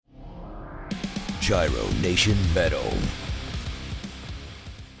Gyro Nation Metal.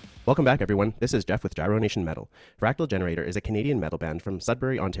 Welcome back, everyone. This is Jeff with Gyro Nation Metal. Fractal Generator is a Canadian metal band from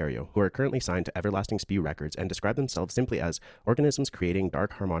Sudbury, Ontario, who are currently signed to Everlasting Spew Records and describe themselves simply as organisms creating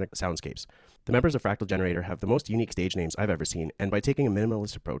dark harmonic soundscapes. The members of Fractal Generator have the most unique stage names I've ever seen, and by taking a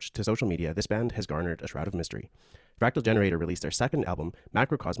minimalist approach to social media, this band has garnered a shroud of mystery. Fractal Generator released their second album,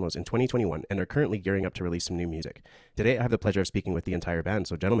 Macrocosmos, in 2021, and are currently gearing up to release some new music. Today, I have the pleasure of speaking with the entire band,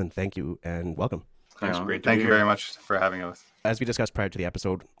 so gentlemen, thank you and welcome. Thanks, great. Thank you very much for having us. As we discussed prior to the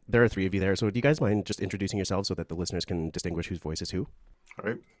episode, there are three of you there, so do you guys mind just introducing yourselves so that the listeners can distinguish whose voice is who? All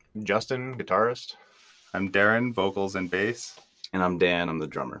right. Justin, guitarist. I'm Darren, vocals and bass. And I'm Dan, I'm the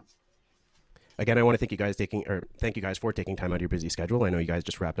drummer. Again, I want to thank you guys for taking time out of your busy schedule. I know you guys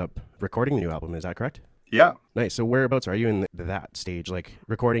just wrapped up recording the new album, is that correct? Yeah. Nice. So whereabouts are you in that stage? Like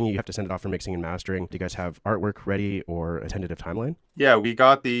recording, you have to send it off for mixing and mastering. Do you guys have artwork ready or a tentative timeline? Yeah, we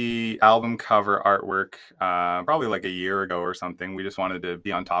got the album cover artwork probably like a year ago or something. We just wanted to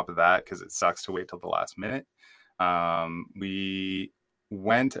be on top of that because it sucks to wait till the last minute. We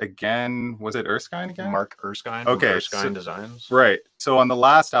went again. Was it Erskine again? Mark Erskine. Okay. Erskine Designs. Right. So on the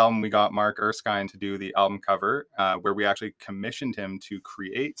last album, we got Mark Erskine to do the album cover, where we actually commissioned him to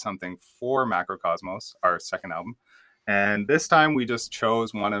create something for Macrocosmos, our second album. And this time we just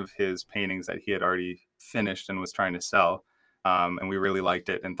chose one of his paintings that he had already finished and was trying to sell. And we really liked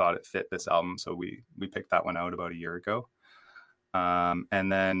it and thought it fit this album. So we picked that one out about a year ago.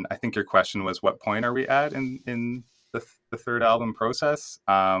 And then I think your question was, what point are we at in the third album process?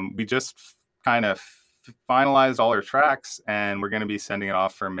 We just kind of finalized all our tracks, and we're going to be sending it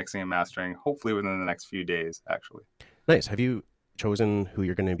off for mixing and mastering, hopefully within the next few days, actually. Nice. Have you chosen who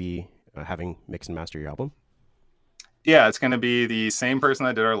you're going to be having mix and master your album? Yeah, it's going to be the same person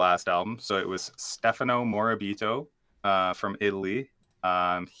that did our last album. So it was Stefano Morabito from Italy.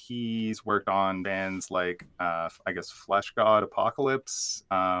 He's worked on bands like, I guess, Flesh God, Apocalypse.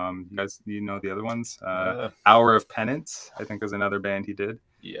 You guys, you know the other ones? Hour of Penance, I think, is another band he did.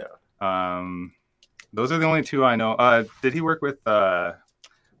 Yeah. Those are the only two I know. Did he work with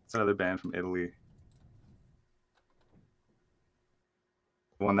what's another band from Italy?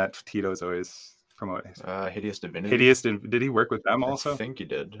 The one that Tito's always promoting. Hideous Divinity. Did he work with them also? I think he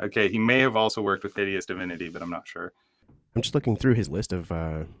did. Okay, he may have also worked with Hideous Divinity, but I'm not sure. I'm just looking through his list of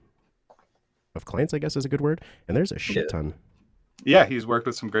clients, I guess is a good word, and there's a shit ton. Yeah, he's worked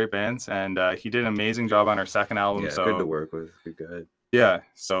with some great bands, and he did an amazing job on our second album. Yeah, so good to work with. Good guy. Yeah,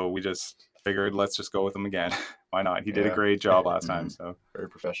 so we just figured let's just go with him again. Why not? He did a great job last time. So very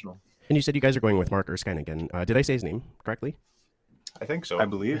professional. And you said you guys are going with Mark Erskine again. Did I say his name correctly? I think so. I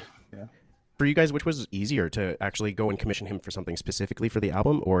believe. Yeah. For you guys, which was easier, to actually go and commission him for something specifically for the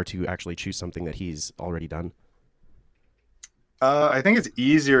album, or to actually choose something that he's already done? I think it's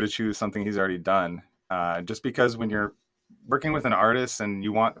easier to choose something he's already done, just because when you're working with an artist and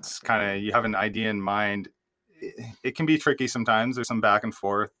you have an idea in mind, it can be tricky sometimes. There's some back and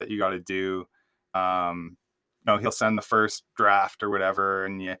forth that you got to do. He'll send the first draft or whatever,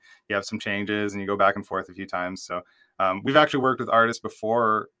 and you have some changes and you go back and forth a few times. So we've actually worked with artists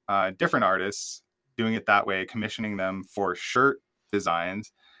before, different artists, doing it that way, commissioning them for shirt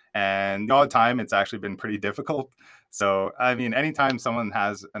designs. And all the time, it's actually been pretty difficult. So, I mean, anytime someone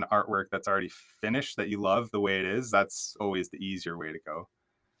has an artwork that's already finished that you love the way it is, that's always the easier way to go.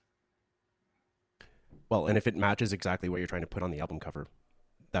 Well, and if it matches exactly what you're trying to put on the album cover,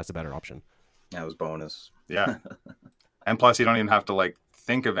 that's a better option. That was bonus. Yeah. And plus, you don't even have to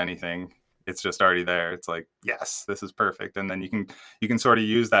think of anything. It's just already there. It's like, yes, this is perfect. And then you can sort of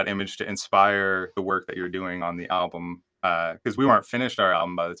use that image to inspire the work that you're doing on the album. Because we weren't finished our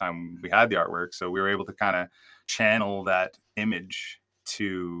album by the time we had the artwork. So we were able to kind of channel that image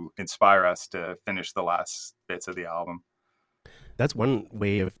to inspire us to finish the last bits of the album. That's one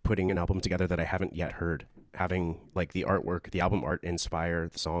way of putting an album together that I haven't yet heard. Having the artwork, the album art inspire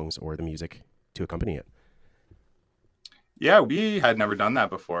the songs or the music to accompany it. Yeah, we had never done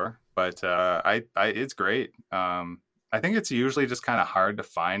that before, but it's great. I think it's usually just kind of hard to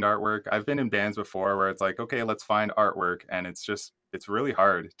find artwork. I've been in bands before where it's like, okay, let's find artwork. And it's really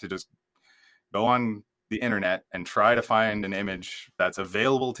hard to just go on the internet and try to find an image that's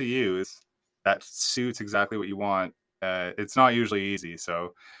available to use that suits exactly what you want. It's not usually easy.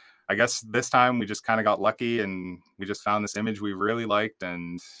 So I guess this time we just kind of got lucky and we just found this image we really liked,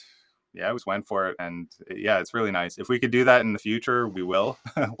 and yeah, we just went for it. And yeah, it's really nice. If we could do that in the future, we will.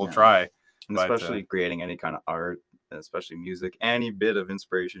 We'll try. And especially creating any kind of art, especially music, any bit of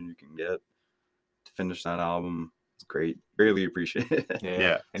inspiration you can get to finish that album, it's great. Really appreciate it.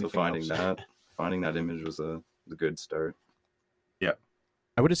 Yeah. So finding that image was a good start. Yeah.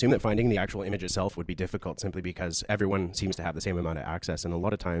 I would assume that finding the actual image itself would be difficult simply because everyone seems to have the same amount of access. And a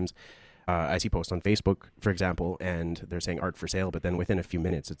lot of times I see posts on Facebook, for example, and they're saying art for sale, but then within a few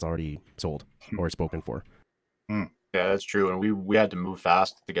minutes it's already sold or spoken for. Yeah, that's true. And we had to move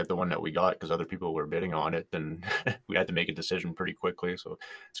fast to get the one that we got because other people were bidding on it. And we had to make a decision pretty quickly. So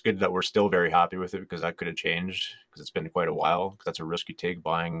it's good that we're still very happy with it because that could have changed because it's been quite a while. 'Cause that's a risk you take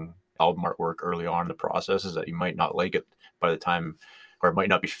buying album artwork early on in the process, is that you might not like it by the time, or it might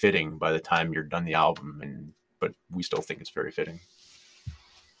not be fitting by the time you're done the album. But we still think it's very fitting.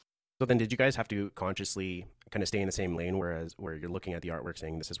 So then did you guys have to consciously kind of stay in the same lane where you're looking at the artwork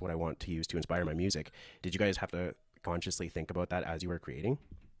saying this is what I want to use to inspire my music? Did you guys have to consciously think about that as you were creating?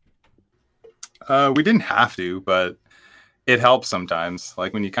 We didn't have to, but it helps sometimes.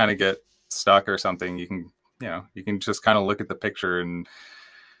 Like when you kind of get stuck or something, you can just kind of look at the picture and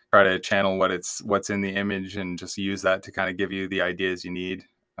try to channel what's in the image and just use that to kind of give you the ideas you need.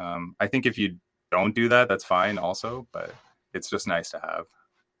 I think if you don't do that, that's fine also, but it's just nice to have.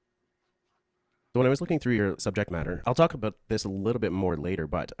 So when I was looking through your subject matter, I'll talk about this a little bit more later,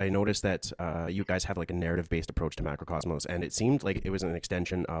 but I noticed that you guys have like a narrative-based approach to Macrocosmos, and it seemed like it was an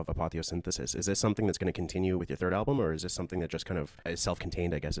extension of Apotheosynthesis. Is this something that's going to continue with your third album, or is this something that just kind of is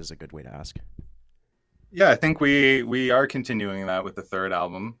self-contained, I guess is a good way to ask? Yeah, I think we are continuing that with the third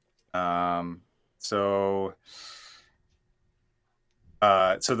album. So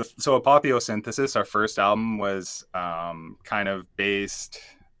Apotheosynthesis, our first album, was kind of based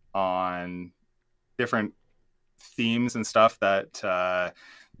on different themes and stuff that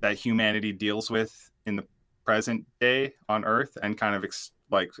humanity deals with in the present day on Earth, and kind of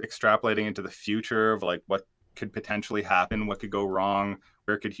extrapolating into the future of like what could potentially happen, what could go wrong,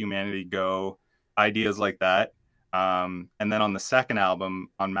 where could humanity go, ideas like that. And then on the second album,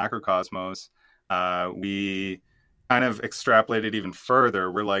 on Macrocosmos, we kind of extrapolated even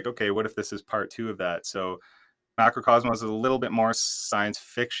further. We're like, okay, what if this is part 2 of that? So Macrocosmos is a little bit more science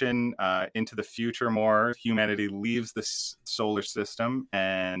fiction, into the future more. Humanity leaves the solar system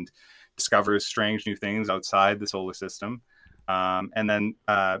and discovers strange new things outside the solar system. And then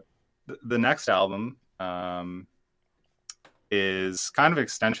the next album is kind of an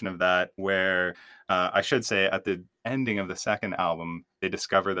extension of that, where I should say at the ending of the second album, they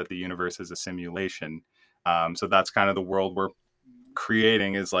discover that the universe is a simulation. So that's kind of the world we're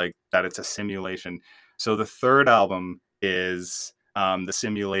creating, is like that it's a simulation. So the third album is the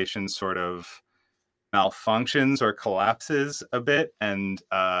simulation sort of malfunctions or collapses a bit, and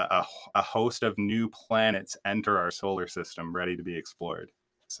a host of new planets enter our solar system ready to be explored.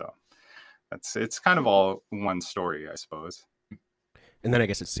 So it's kind of all one story, I suppose. And then I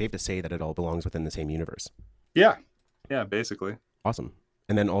guess it's safe to say that it all belongs within the same universe. Yeah, basically. Awesome.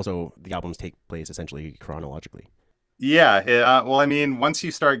 And then also the albums take place essentially chronologically. Yeah, well, I mean, once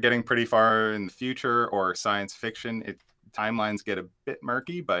you start getting pretty far in the future or science fiction, timelines get a bit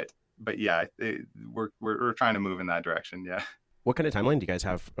murky, but yeah, we're trying to move in that direction. Yeah. What kind of timeline do you guys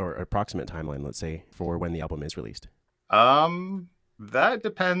have, or approximate timeline, let's say, for when the album is released? That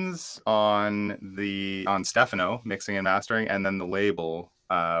depends on Stefano mixing and mastering, and then the label,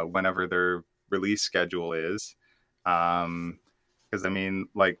 whenever their release schedule is. Because I mean,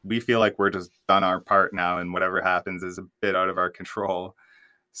 like, we feel like we're just done our part now, and whatever happens is a bit out of our control.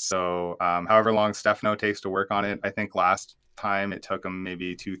 So however long Stefano takes to work on it, I think last time it took him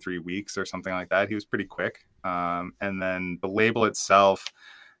maybe 2-3 weeks or something like that. He was pretty quick. And then the label itself,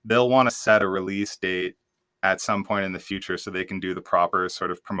 they'll want to set a release date at some point in the future so they can do the proper sort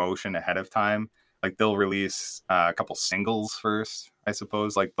of promotion ahead of time. Like they'll release a couple singles first, I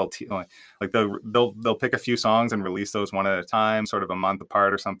suppose. Like they'll pick a few songs and release those one at a time, sort of a month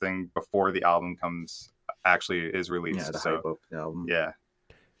apart or something, before the album is released. Yeah, to so hype up the album. Yeah.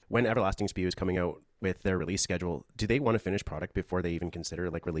 When Everlasting Spew is coming out with their release schedule, do they want a finished product before they even consider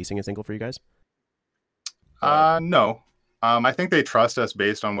like releasing a single for you guys? No. I think they trust us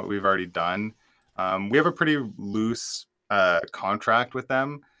based on what we've already done. We have a pretty loose contract with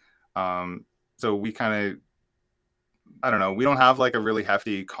them. So we kind of, I don't know, we don't have like a really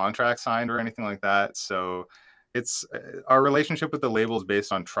hefty contract signed or anything like that. So it's our relationship with the label is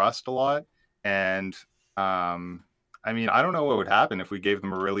based on trust a lot. And I mean, I don't know what would happen if we gave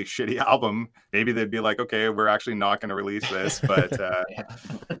them a really shitty album. Maybe they'd be like, okay, we're actually not going to release this, but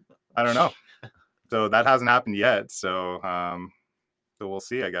I don't know. So that hasn't happened yet. So we'll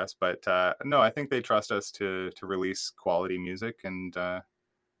see, I guess. But no, I think they trust us to release quality music, and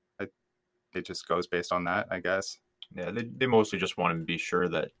it just goes based on that, I guess. Yeah, they mostly just want to be sure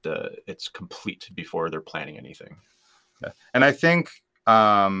that it's complete before they're planning anything. Yeah. And I think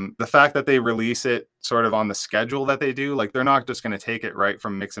the fact that they release it sort of on the schedule that they do, like they're not just going to take it right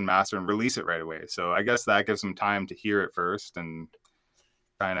from mix and master and release it right away. So I guess that gives them time to hear it first and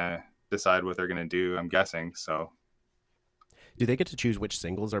kind of decide what they're going to do, I'm guessing. So Do they get to choose which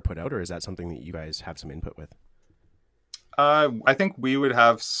singles are put out, or is that something that you guys have some input with? I think we would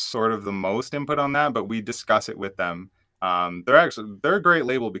have sort of the most input on that, but we discuss it with them. They're a great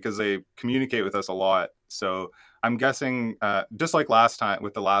label because they communicate with us a lot. So I'm guessing, just like last time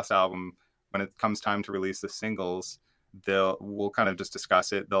with the last album, when it comes time to release the singles, we'll kind of just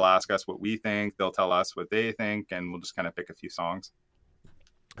discuss it. They'll ask us what we think, they'll tell us what they think, and we'll just kind of pick a few songs.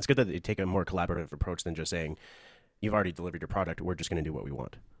 It's good that they take a more collaborative approach than just saying, "You've already delivered your product. We're just going to do what we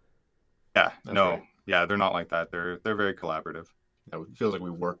want." Yeah, That's no, right. yeah, they're not like that. They're very collaborative. It feels like we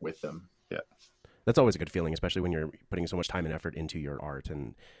work with them. Yeah. That's always a good feeling, especially when you're putting so much time and effort into your art,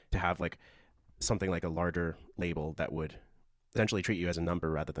 and to have like something like a larger label that would essentially treat you as a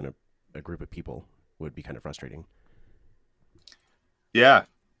number rather than a group of people would be kind of frustrating. Yeah,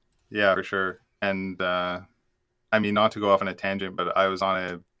 for sure. And I mean, not to go off on a tangent, but I was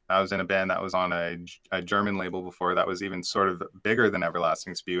in a band that was on a German label before that was even sort of bigger than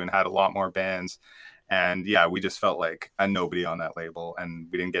Everlasting Spew and had a lot more bands. And yeah, we just felt like a nobody on that label, and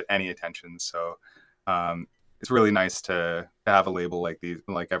we didn't get any attention. So it's really nice to have a label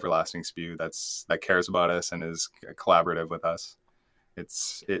like Everlasting Spew that cares about us and is collaborative with us.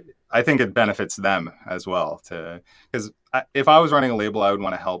 I think it benefits them as well, because if I was running a label, I would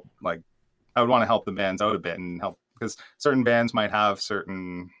want to help the bands out a bit and help, because certain bands might have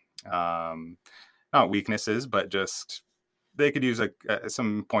certain not weaknesses, but just they could use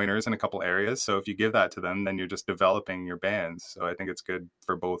some pointers in a couple areas. So if you give that to them, then you're just developing your bands. So I think it's good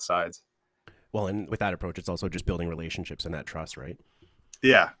for both sides. Well, and with that approach, it's also just building relationships and that trust, right?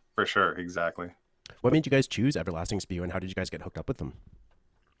 Yeah, for sure. Exactly. What made you guys choose Everlasting Spew, and how did you guys get hooked up with them?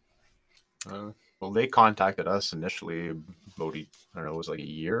 Well, they contacted us initially about, I don't know, it was like a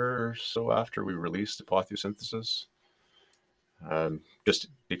year or so after we released Apotheosynthesis. Just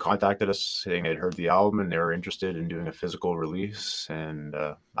they contacted us saying they'd heard the album and they were interested in doing a physical release and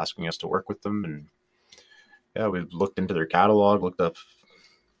asking us to work with them. And yeah, we looked into their catalog,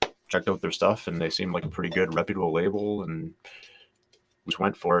 checked out their stuff, and they seemed like a pretty good, reputable label, and we just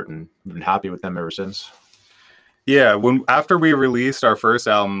went for it, and we've been happy with them ever since. Yeah, after we released our first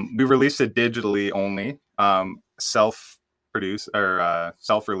album, we released it digitally only, self-produced or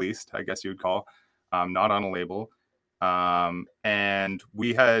self-released, I guess you would call, not on a label. And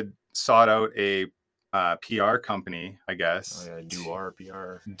we had sought out a PR company, I guess. Oh, yeah, Doer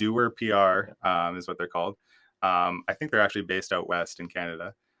PR. Doer PR is what they're called. I think they're actually based out west in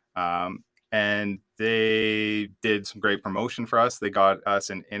Canada. And they did some great promotion for us. They got us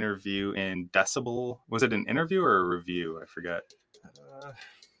an interview in Decibel. Was it an interview or a review? I forget.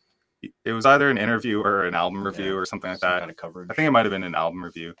 It was either an interview or an album review or something like that. Kind of coverage. I think it might have been an album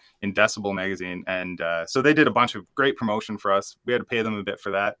review in Decibel magazine. And so they did a bunch of great promotion for us. We had to pay them a bit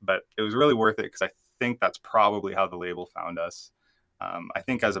for that, but it was really worth it because I think that's probably how the label found us. I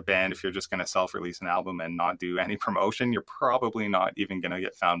think as a band, if you're just going to self-release an album and not do any promotion, you're probably not even going to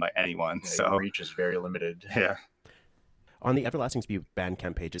get found by anyone. Yeah, so your reach is very limited. Yeah. On the Everlasting Spew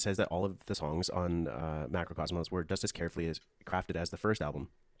Bandcamp page, it says that all of the songs on Macrocosmos were just as carefully crafted as the first album.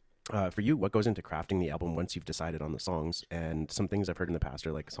 For you, what goes into crafting the album once you've decided on the songs? And some things I've heard in the past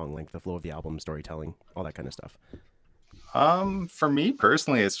are like song length, the flow of the album, storytelling, all that kind of stuff. For me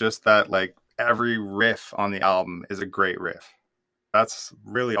personally, it's just that like every riff on the album is a great riff. That's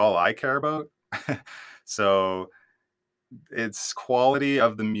really all I care about. So it's quality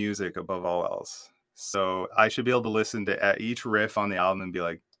of the music above all else. So I should be able to listen to each riff on the album and be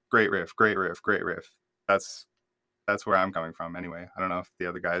like, great riff, great riff, great riff. That's where I'm coming from anyway. I don't know if the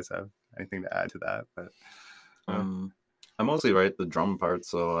other guys have anything to add to that, but I mostly write the drum part,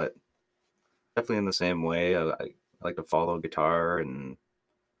 so I definitely in the same way. I like to follow guitar and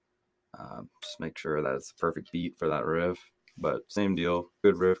just make sure that it's the perfect beat for that riff. But same deal,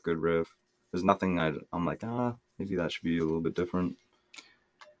 good riff, good riff. There's nothing I'm like, maybe that should be a little bit different.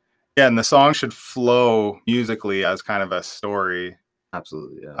 Yeah, and the song should flow musically as kind of a story.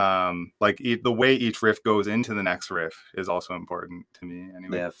 Absolutely, yeah. Like the way each riff goes into the next riff is also important to me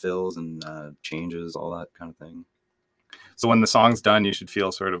anyway. They have fills and changes, all that kind of thing. So when the song's done, you should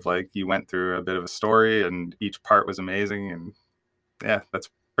feel sort of like you went through a bit of a story and each part was amazing. And yeah, that's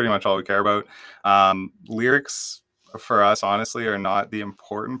pretty much all we care about. Lyrics for us, honestly, are not the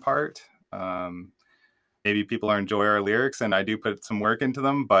important part. Maybe people enjoy our lyrics and I do put some work into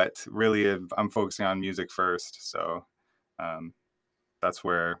them, but really I'm focusing on music first. So that's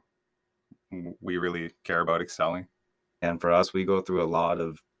where we really care about excelling. And for us, we go through a lot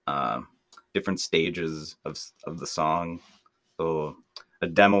of different stages of the song. So a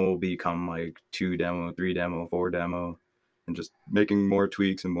demo will become like 2 demo, 3 demo, 4 demo, and just making more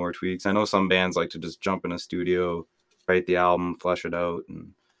tweaks and more tweaks. I know some bands like to just jump in a studio, write the album, flesh it out,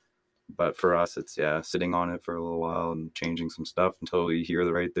 but for us, it's sitting on it for a little while and changing some stuff until we hear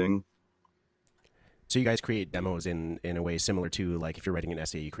the right thing. So you guys create demos in a way similar to, like, if you're writing an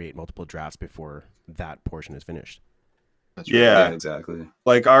essay, you create multiple drafts before that portion is finished. That's right. Yeah, exactly.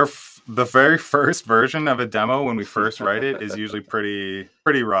 Like the very first version of a demo when we first write it is usually pretty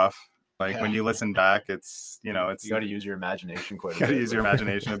rough. Like when you listen back, it's you got to use your imagination quite a bit. You got to use your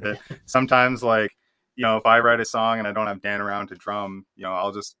imagination a bit. Sometimes, like, if I write a song and I don't have Dan around to drum,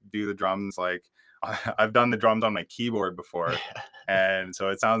 I'll just do the drums. Like, I've done the drums on my keyboard before, and so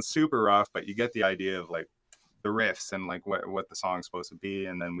it sounds super rough, but you get the idea of like the riffs and like what the song's supposed to be,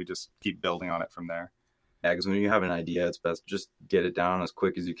 and then we just keep building on it from there. Yeah, because when you have an idea, it's best just get it down as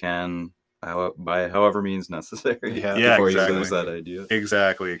quick as you can, by however means necessary. Before exactly. You lose that idea.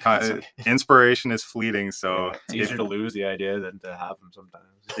 Exactly. Inspiration is fleeting, so it's easier to lose the idea than to have them sometimes.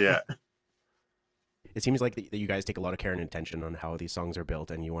 Yeah. It seems like that you guys take a lot of care and intention on how these songs are built,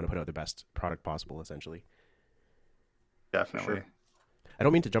 and you want to put out the best product possible, essentially. Definitely. Sure. I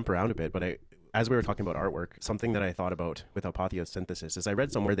don't mean to jump around a bit, but as we were talking about artwork, something that I thought about with Apotheosynthesis is I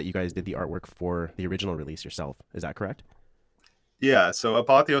read somewhere that you guys did the artwork for the original release yourself. Is that correct? Yeah, so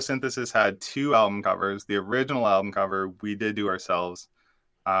Apotheosynthesis had 2 album covers. The original album cover we did do ourselves.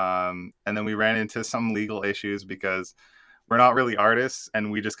 And then we ran into some legal issues because we're not really artists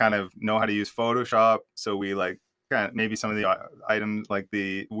and we just kind of know how to use Photoshop. So we maybe some of the items like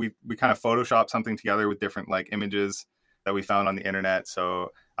we kind of Photoshop something together with different like images that we found on the internet.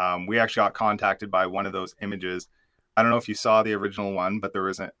 So we actually got contacted by one of those images. I don't know if you saw the original one, but there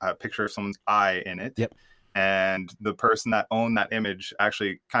was a picture of someone's eye in it. Yep. And the person that owned that image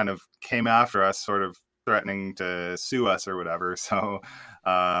actually kind of came after us, sort of threatening to sue us or whatever. So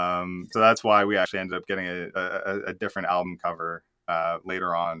that's why we actually ended up getting a different album cover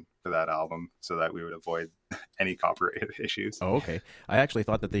later on for that album, so that we would avoid any copyright issues. Oh, okay. I actually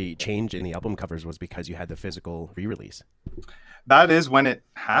thought that the change in the album covers was because you had the physical re-release. That is when it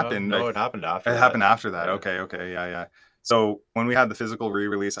happened. No, it happened after. It happened after that. Yeah. Okay. Yeah. So when we had the physical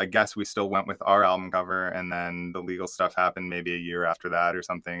re-release, I guess we still went with our album cover, and then the legal stuff happened maybe a year after that or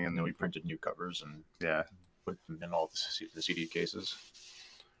something. And then we printed new covers and put them in all the CD cases.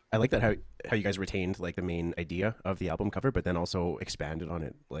 I like that how you guys retained like the main idea of the album cover, but then also expanded on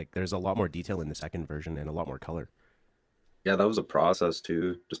it. Like there's a lot more detail in the second version and a lot more color. Yeah, that was a process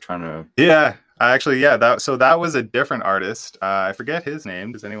too. Just trying to. Yeah, actually, that was a different artist. I forget his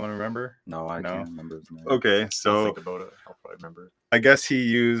name. Does anyone remember? No, I can't remember his name. Okay, so I'll think about it. I'll probably remember it. I guess he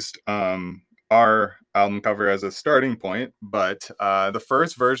used our album cover as a starting point, but the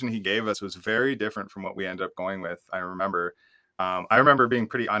first version he gave us was very different from what we ended up going with. I remember being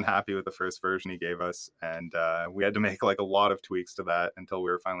pretty unhappy with the first version he gave us, and we had to make like a lot of tweaks to that until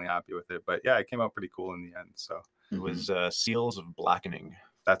we were finally happy with it. But yeah, it came out pretty cool in the end. So it was Seals of Blackening.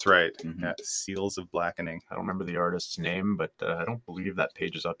 That's right. Yeah, Seals of Blackening. I don't remember the artist's name, but I don't believe that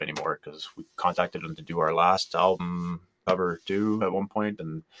page is up anymore because we contacted him to do our last album cover too at one point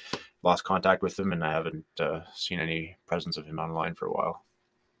and lost contact with him, and I haven't seen any presence of him online for a while.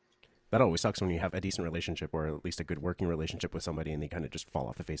 That always sucks when you have a decent relationship or at least a good working relationship with somebody and they kind of just fall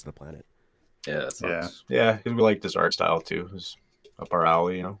off the face of the planet. Yeah, that sucks. Yeah, because we liked this art style too. It was up our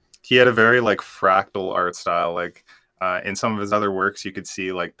alley, you know. He had a very like fractal art style. Like in some of his other works, you could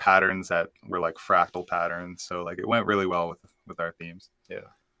see like patterns that were like fractal patterns. So like it went really well with our themes. Yeah.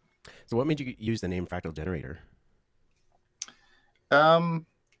 So what made you use the name Fractal Generator?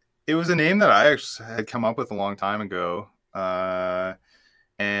 It was a name that I actually had come up with a long time ago.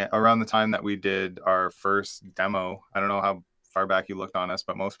 And around the time that we did our first demo, I don't know how far back you looked on us,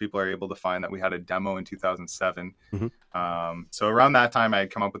 but most people are able to find that we had a demo in 2007. So around that time, I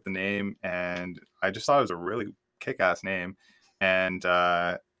had come up with the name, and I just thought it was a really kick-ass name. And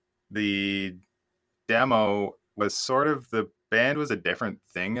the demo was sort of, the band was a different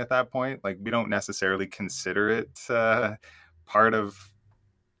thing at that point. Like we don't necessarily consider it part of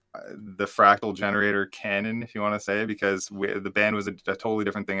the Fractal Generator canon, if you want to say, because the band was a totally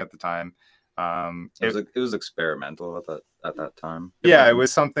different thing at the time. It was experimental at that time. Yeah, it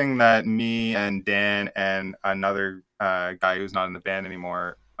was something that me and Dan and another guy who's not in the band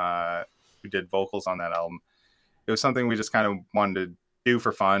anymore, who did vocals on that album, it was something we just kind of wanted to do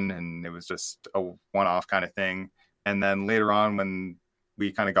for fun, and it was just a one-off kind of thing. And then later on, when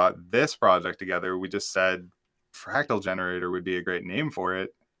we kind of got this project together, we just said Fractal Generator would be a great name for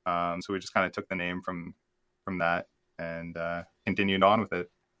it. So we just kind of took the name from that, and continued on with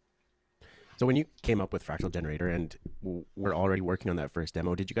it. So when you came up with Fractal Generator and were already working on that first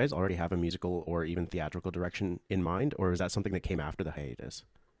demo, did you guys already have a musical or even theatrical direction in mind, or was that something that came after the hiatus?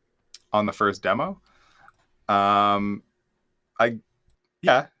 On the first demo, I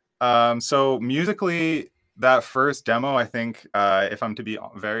yeah. So musically, that first demo, I think, if I'm to be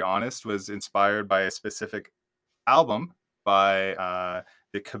very honest, was inspired by a specific album by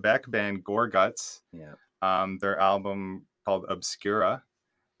the Quebec band Gorguts. Yeah. Their album called Obscura.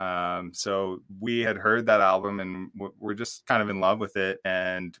 So we had heard that album and we're just kind of in love with it,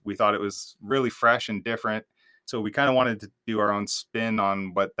 and we thought it was really fresh and different. So we kind of wanted to do our own spin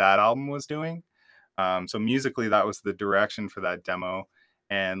on what that album was doing. So musically, that was the direction for that demo,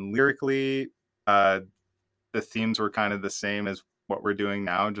 and lyrically, the themes were kind of the same as what we're doing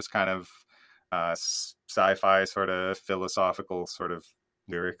now, just kind of sci-fi sort of philosophical sort of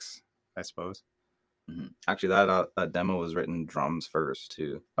lyrics, I suppose. Mm-hmm. Actually, that demo was written drums first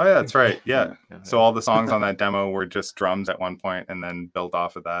too. Oh yeah, that's right. Yeah. So all the songs on that demo were just drums at one point, and then built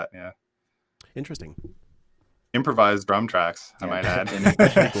off of that. Yeah. Interesting. Improvised drum tracks, I might add.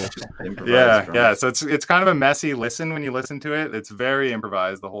 Yeah. So it's kind of a messy listen when you listen to it. It's very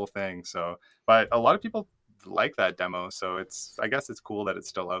improvised, the whole thing. So, but a lot of people like that demo, so I guess it's cool that it's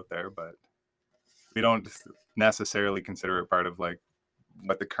still out there, but we don't necessarily consider it part of like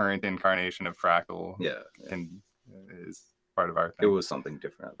what the current incarnation of Fractal is part of our thing. It was something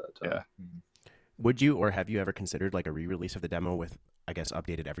different at that time. Yeah. Would you or have you ever considered like a re-release of the demo with, I guess,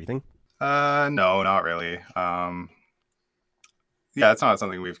 updated everything? No, not really. It's not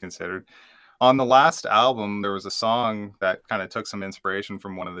something we've considered. On the last album, there was a song that kind of took some inspiration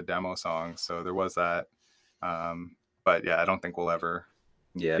from one of the demo songs, so there was that. But yeah, I don't think we'll ever.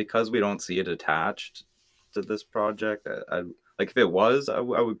 Yeah, because we don't see it attached to this project. I like if it was, I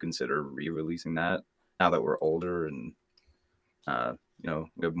would consider re-releasing that now that we're older and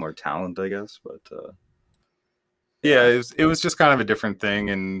we have more talent, I guess. But yeah, it was just kind of a different thing,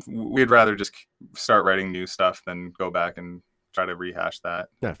 and we'd rather just start writing new stuff than go back and try to rehash that.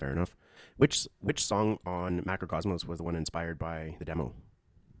 Yeah, fair enough. Which song on Macrocosmos was the one inspired by the demo?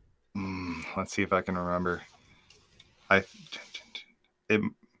 Let's see if I can remember. It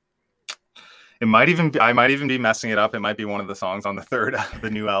might even be, I might even be messing it up. It might be one of the songs on the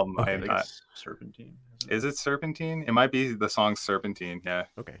new album. I think it's Serpentine. Is it Serpentine? It might be the song Serpentine. Yeah.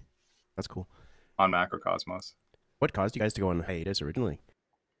 Okay, that's cool. On Macrocosmos. What caused you guys to go on hiatus originally?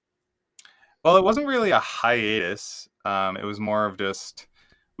 Well, it wasn't really a hiatus. It was more of just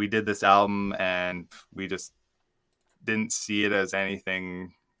we did this album and we just didn't see it as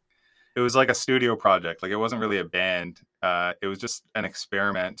anything. It was like a studio project. Like it wasn't really a band. It was just an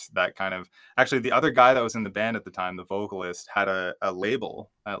experiment that kind of actually the other guy that was in the band at the time, the vocalist, had a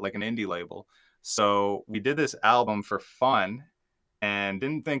label, like an indie label. So we did this album for fun and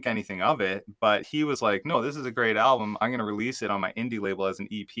didn't think anything of it. But he was like, no, this is a great album. I'm going to release it on my indie label as an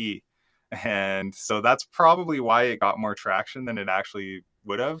EP. And so that's probably why it got more traction than it actually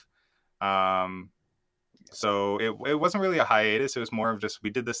would have. So it wasn't really a hiatus. It was more of just we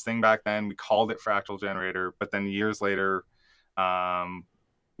did this thing back then. We called it Fractal Generator. But then years later,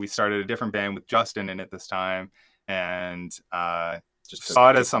 we started a different band with Justin in it this time. And just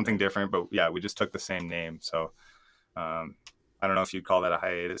saw it as something different. But yeah, we just took the same name. So I don't know if you'd call that a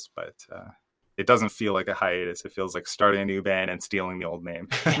hiatus, but it doesn't feel like a hiatus. It feels like starting a new band and stealing the old name.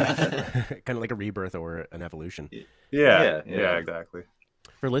 Kind of like a rebirth or an evolution. Yeah, exactly.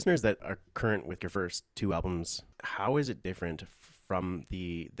 For listeners that are current with your first two albums, how is it different from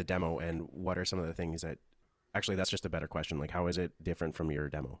the demo, and what are some of the things that... Actually, that's just a better question. Like, how is it different from your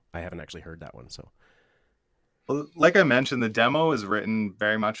demo? I haven't actually heard that one, so... Well, like I mentioned, the demo is written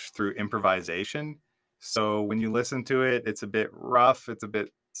very much through improvisation. So when you listen to it, it's a bit rough. It's a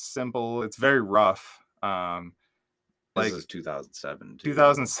bit simple. It's very rough. This is 2007.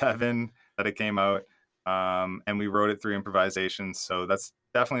 2007 that it came out. And we wrote it through improvisation. So that's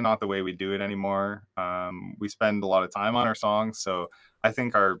definitely not the way we do it anymore. We spend a lot of time on our songs. So I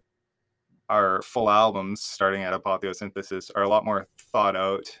think our full albums, starting at Apotheosynthesis, are a lot more thought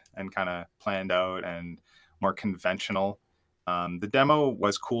out and kind of planned out and more conventional. The demo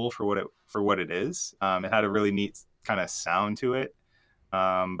was cool for what it is. It had a really neat kind of sound to it,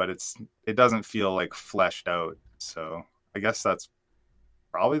 but it doesn't feel like fleshed out. So I guess that's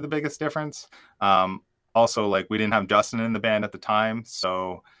probably the biggest difference. Also, like we didn't have Justin in the band at the time,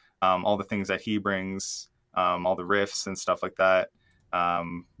 so all the things that he brings, all the riffs and stuff like that,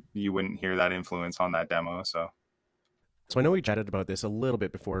 you wouldn't hear that influence on that demo. So I know we chatted about this a little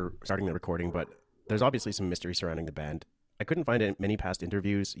bit before starting the recording, but there's obviously some mystery surrounding the band. I couldn't find many past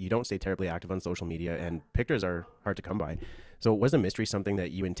interviews. You don't stay terribly active on social media, and pictures are hard to come by. So was the mystery something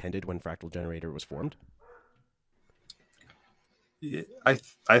that you intended when Fractal Generator was formed? Yeah,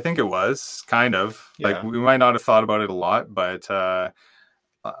 I think it was kind of like Yeah. we might not have thought about it a lot, but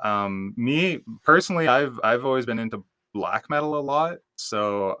me personally, I've always been into black metal a lot.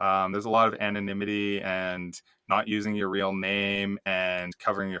 So there's a lot of anonymity and not using your real name and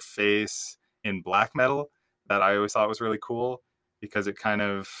covering your face in black metal that I always thought was really cool, because it kind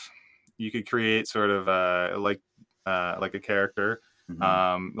of, you could create sort of like a character,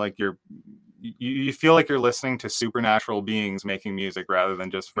 like you feel like you're listening to supernatural beings making music rather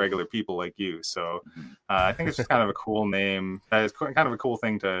than just regular people like you. So I think it's just kind of a cool name. It's kind of a cool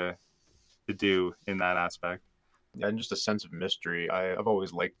thing to do in that aspect. Yeah, and just a sense of mystery. I've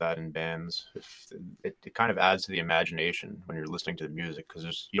always liked that in bands. It kind of adds to the imagination when you're listening to the music,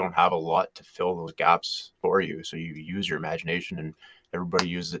 because you don't have a lot to fill those gaps for you. So you use your imagination, and everybody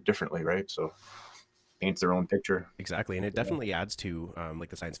uses it differently, right? So paints their own picture. Exactly, and it definitely adds to like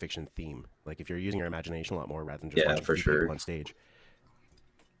the science fiction theme. Like if you're using your imagination a lot more rather than just watching people on stage.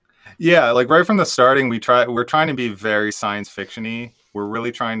 Yeah, like right from the starting, we're trying to be very science fiction-y. We're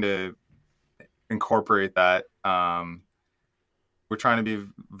really trying to incorporate that. We're trying to be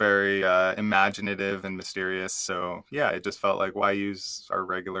very imaginative and mysterious. So yeah, it just felt like, why use our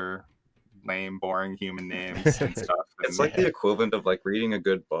regular lame, boring human names and stuff? It's like the equivalent of like reading a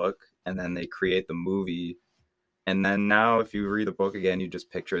good book and then they create the movie, and then now if you read the book again, you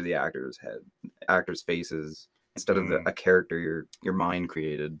just picture the actors' faces instead of a character your mind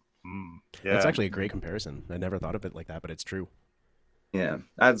created. Yeah, that's actually a great comparison. I never thought of it like that, but it's true. Yeah,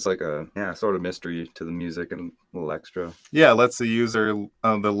 adds like a sort of mystery to the music and a little extra. Yeah, lets the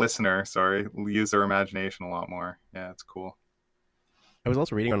listener use their imagination a lot more. Yeah, it's cool. I was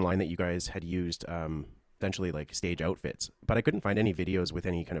also reading online that you guys had used essentially like stage outfits, but I couldn't find any videos with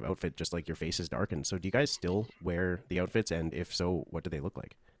any kind of outfit, just like your face is darkened. So do you guys still wear the outfits, and if so, what do they look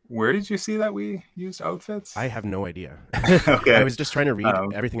like? Where did you see that we used outfits? I have no idea. Okay. I was just trying to read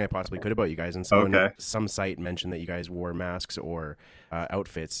everything I possibly could about you guys, and some site mentioned that you guys wore masks or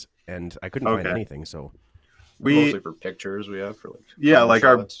outfits, and I couldn't find anything. So mostly for pictures, we have for like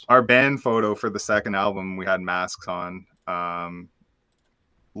our band photo for the second album, we had masks on.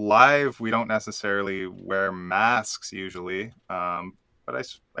 Live, we don't necessarily wear masks usually, but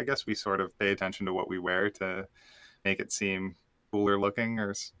I guess we sort of pay attention to what we wear to make it seem cooler looking,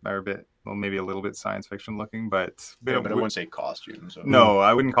 or a bit, well, maybe a little bit science fiction looking, but I wouldn't say costumes. So. No,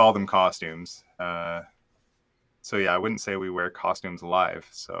 I wouldn't call them costumes. So yeah, I wouldn't say we wear costumes live.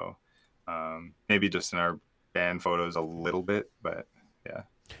 So maybe just in our band photos a little bit, but yeah.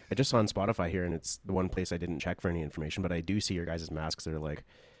 I just saw on Spotify here, and it's the one place I didn't check for any information, but I do see your guys' masks that are like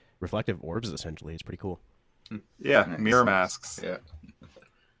reflective orbs, essentially. It's pretty cool. Yeah, nice. Mirror masks. Yeah.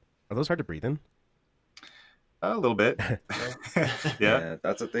 Are those hard to breathe in? A little bit. Yeah,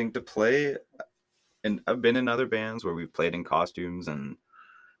 that's a thing to play. And I've been in other bands where we've played in costumes, and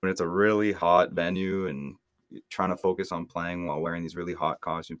when it's a really hot venue and trying to focus on playing while wearing these really hot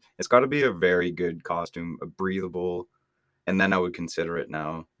costumes, it's got to be a very good costume, a breathable, and then I would consider it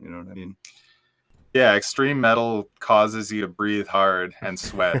now. You know what I mean? Yeah, extreme metal causes you to breathe hard and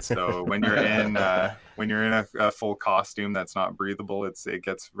sweat. So when you're in a full costume that's not breathable, it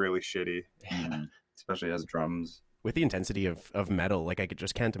gets really shitty. Especially as drums. With the intensity of metal, like I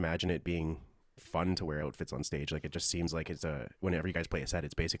just can't imagine it being fun to wear outfits on stage. Like it just seems like whenever you guys play a set,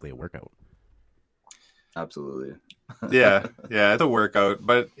 it's basically a workout. Absolutely. yeah, it's a workout,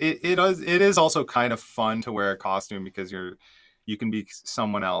 but it is also kind of fun to wear a costume, because you can be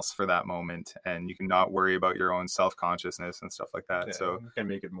someone else for that moment, and you can not worry about your own self-consciousness and stuff like that. Yeah, so you can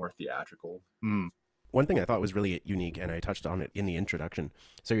make it more theatrical. One thing I thought was really unique, and I touched on it in the introduction.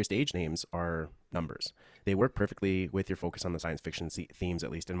 So your stage names are numbers. They work perfectly with your focus on the science fiction themes,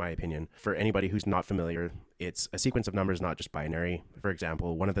 at least in my opinion. For anybody who's not familiar, it's a sequence of numbers, not just binary. For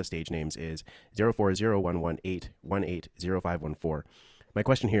example, one of the stage names is 040118180514. My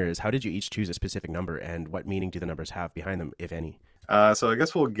question here is, how did you each choose a specific number, and what meaning do the numbers have behind them, if any? So I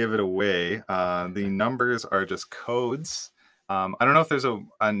guess we'll give it away. The numbers are just codes. I don't know if there's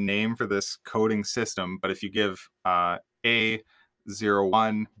a name for this coding system, but if you give A01,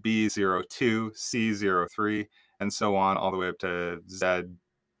 B02, C03, and so on, all the way up to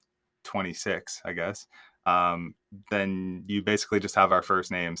Z26, I guess, then you basically just have our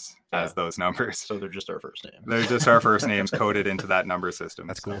first names as those numbers. So they're just our first names. They're just our first names coded into that number system.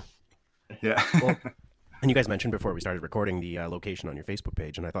 That's cool. Yeah. Well, and you guys mentioned before we started recording the location on your Facebook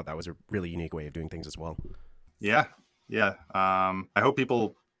page, and I thought that was a really unique way of doing things as well. Yeah. I hope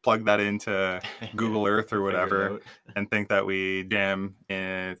people plug that into Google Earth or Figure it whatever out. and think that we jam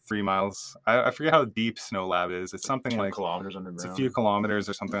in 3 miles. I forget how deep Snow Lab is. It's something 2 like kilometers it's underground. a few kilometers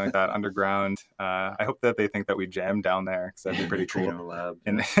or something like that underground. I hope that they think that we jam down there because that'd be pretty cool Neutrino lab.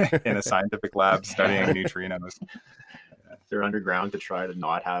 in in a scientific lab studying neutrinos. They're underground to try to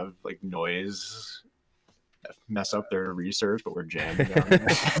not have like noise mess up their research, but we're jamming down there.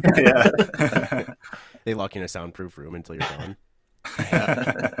 Yeah. They lock you in a soundproof room until you're gone.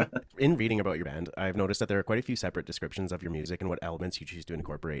 Yeah. In reading about your band, I've noticed that there are quite a few separate descriptions of your music and what elements you choose to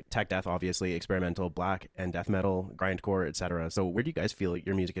incorporate. Tech death, obviously, experimental, black and death metal, grindcore, etc. So where do you guys feel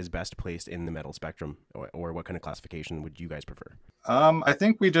your music is best placed in the metal spectrum, or what kind of classification would you guys prefer? I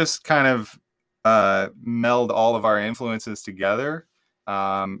think we just kind of meld all of our influences together.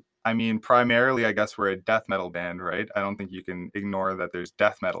 I mean, primarily, I guess we're a death metal band, right? I don't think you can ignore that there's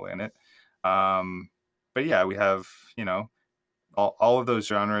death metal in it. But yeah, we have, all of those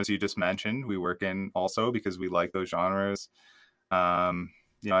genres you just mentioned, we work in also because we like those genres. I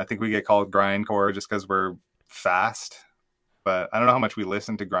think we get called grindcore just because we're fast, but I don't know how much we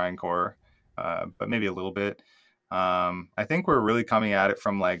listen to grindcore, but maybe a little bit. I think we're really coming at it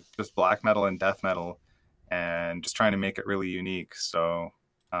from like just black metal and death metal and just trying to make it really unique. So,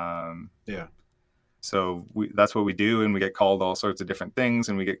 Yeah. So that's what we do, and we get called all sorts of different things,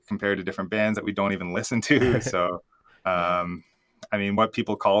 and we get compared to different bands that we don't even listen to. So, I mean, what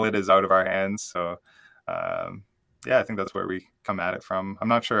people call it is out of our hands. So, yeah, I think that's where we come at it from. I'm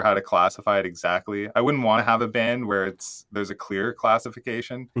not sure how to classify it exactly. I wouldn't want to have a band where there's a clear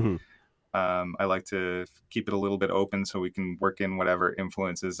classification. Mm-hmm. I like to keep it a little bit open so we can work in whatever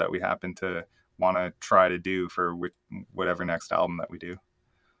influences that we happen to want to try to do for whatever next album that we do.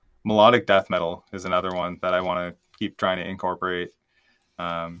 Melodic death metal is another one that I want to keep trying to incorporate.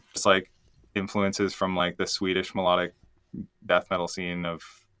 Just like influences from like the Swedish melodic death metal scene of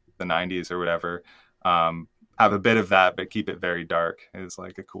the 90s or whatever. Have a bit of that, but keep it very dark is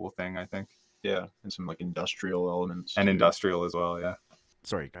like a cool thing, I think. Yeah. And some like industrial elements. And too. industrial as well, yeah.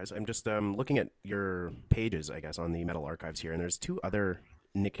 Sorry, guys. I'm just looking at your pages, I guess, on the Metal Archives here, and there's two other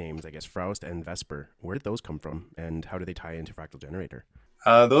nicknames, I guess, Faust and Vesper. Where did those come from, and how do they tie into Fractal Generator?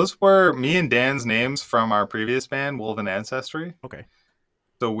 Those were me and Dan's names from our previous band, Wolven Ancestry. Okay.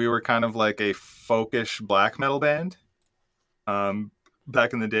 So we were kind of like a folkish black metal band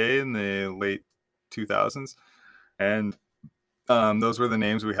back in the day in the late 2000s. And those were the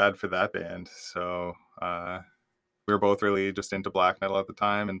names we had for that band. So we were both really just into black metal at the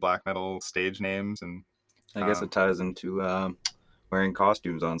time and black metal stage names. And I guess it ties into wearing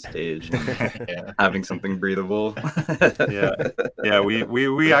costumes on stage and Yeah. having something breathable. yeah,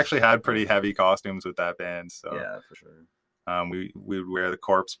 we actually had pretty heavy costumes with that band. So Yeah, for sure. we would wear the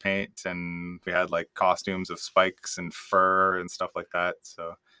corpse paint, and we had like costumes of spikes and fur and stuff like that.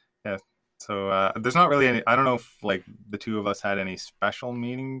 So yeah. So there's not really any. I don't know if like the two of us had any special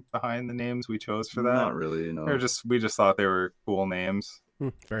meaning behind the names we chose for that. Not really, no. We just thought they were cool names.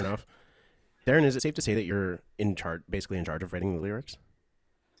 Fair enough. Darren, is it safe to say that you're basically in charge of writing the lyrics?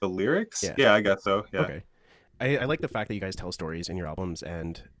 The lyrics? Yeah. Yeah, I guess so. Yeah. Okay. I like the fact that you guys tell stories in your albums,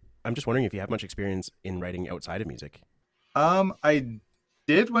 and I'm just wondering if you have much experience in writing outside of music. I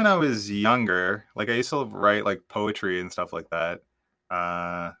did when I was younger. Like I used to write like poetry and stuff like that.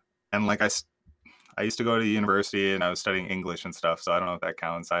 And like I used to go to university and I was studying English and stuff. So I don't know if that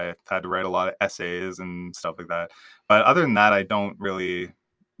counts. I had to write a lot of essays and stuff like that. But other than that, I don't really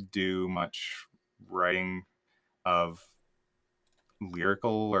do much writing of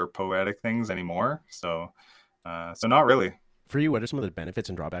lyrical or poetic things anymore. So not really. For you, what are some of the benefits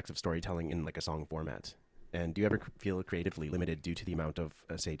and drawbacks of storytelling in like a song format? And do you ever feel creatively limited due to the amount of,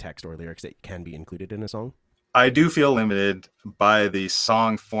 say, text or lyrics that can be included in a song? I do feel limited by the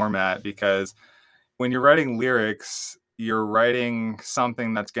song format because when you're writing lyrics, you're writing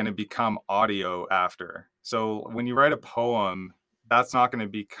something that's going to become audio after. So when you write a poem, that's not going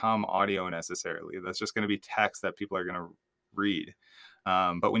to become audio necessarily. That's just going to be text that people are going to read.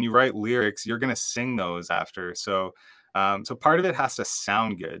 But when you write lyrics, you're going to sing those after. So part of it has to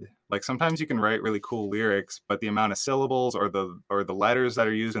sound good. Like sometimes you can write really cool lyrics, but the amount of syllables or the letters that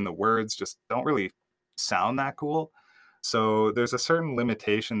are used in the words just don't really sound that cool. So there's a certain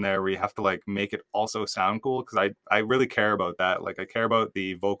limitation there where you have to like make it also sound cool, because I really care about that. Like I care about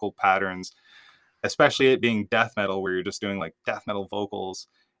the vocal patterns, especially it being death metal where you're just doing like death metal vocals.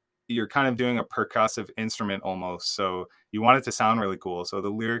 You're kind of doing a percussive instrument almost. So you want it to sound really cool. So the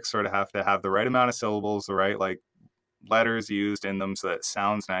lyrics sort of have to have the right amount of syllables, the right like letters used in them so that it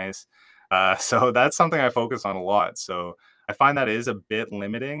sounds nice. So that's something I focus on a lot. So I find that is a bit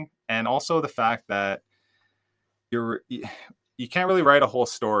limiting. And also the fact that you can't really write a whole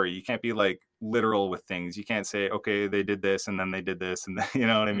story. You can't be like literal with things. You can't say, okay, they did this and then they did this and then, you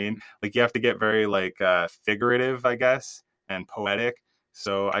know what I mean? Like you have to get very like figurative, I guess, and poetic.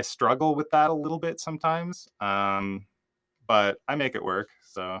 So I struggle with that a little bit sometimes, but I make it work.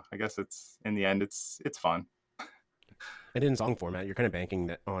 So I guess it's in the end, it's fun. And in song format, you're kind of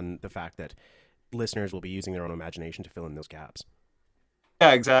banking on the fact that listeners will be using their own imagination to fill in those gaps.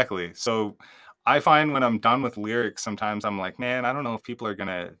 Yeah, exactly. So I find when I'm done with lyrics, sometimes I'm like, man, I don't know if people are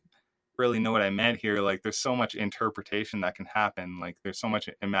gonna really know what I meant here. Like there's so much interpretation that can happen. Like there's so much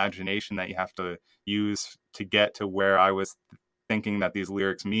imagination that you have to use to get to where I was thinking that these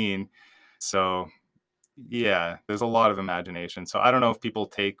lyrics mean. So yeah, there's a lot of imagination. So I don't know if people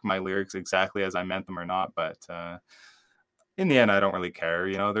take my lyrics exactly as I meant them or not, but in the end, I don't really care.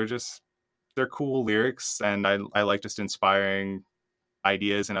 You know, they're cool lyrics, and I like just inspiring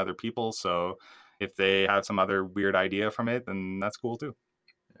ideas in other people. So if they have some other weird idea from it, then that's cool too.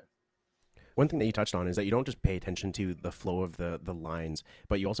 One thing that you touched on is that you don't just pay attention to the flow of the lines,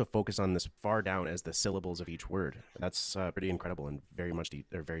 but you also focus on this far down as the syllables of each word. That's pretty incredible and very much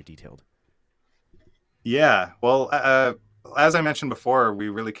they're very detailed. Yeah, well, as I mentioned before, we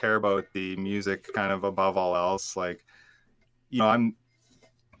really care about the music kind of above all else. Like, you know,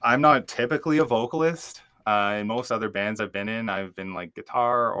 I'm not typically a vocalist. In most other bands I've been in, I've been like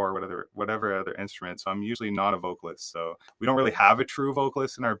guitar or whatever other instrument. So I'm usually not a vocalist. So we don't really have a true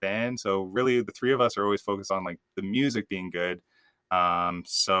vocalist in our band. So really, the three of us are always focused on like the music being good.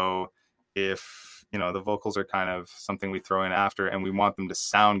 So if you know the vocals are kind of something we throw in after, and we want them to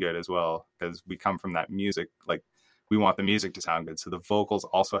sound good as well because we come from that music. Like we want the music to sound good. So the vocals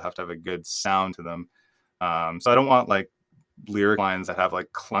also have to have a good sound to them. So I don't want like lyric lines that have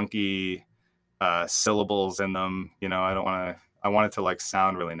like clunky syllables in them. You know, I want it to like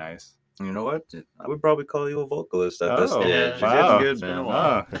sound really nice. You know what? I would probably call you a vocalist at this stage. Yeah, wow. You're getting good, man.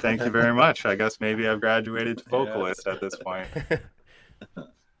 Oh, thank you very much. I guess maybe I've graduated to vocalist at this point.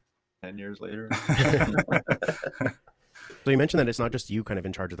 10 years later. So you mentioned that it's not just you kind of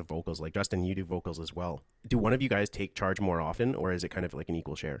in charge of the vocals. Like Justin, you do vocals as well. Do one of you guys take charge more often, or is it kind of like an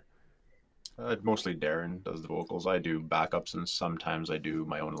equal share? Mostly Darren does the vocals. I do backups, and sometimes I do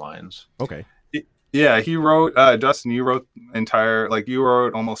my own lines. Okay. Yeah, he wrote, Justin, you wrote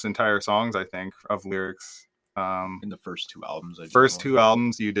almost entire songs, I think, of lyrics. In the first two albums, two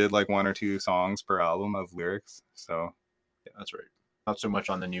albums, you did like one or two songs per album of lyrics. So yeah, that's right. Not so much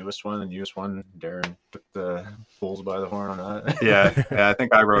on the newest one. The newest one, Darren took the bulls by the horn on that. yeah, I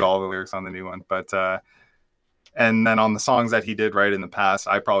think I wrote all the lyrics on the new one. But and then on the songs that he did write in the past,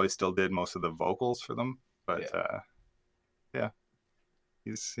 I probably still did most of the vocals for them. But yeah,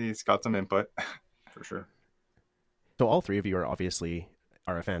 he's got some input. For sure. So all three of you are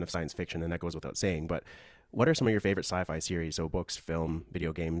a fan of science fiction, and that goes without saying, but what are some of your favorite sci-fi series? So books, film,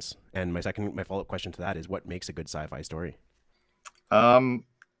 video games. And my follow-up question to that is, what makes a good sci-fi story? I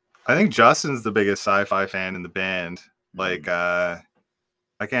think Justin's the biggest sci-fi fan in the band. Like, I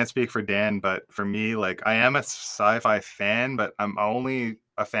can't speak for Dan, but for me, like, I am a sci-fi fan, but I'm only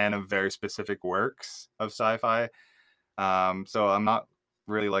a fan of very specific works of sci-fi. So I'm not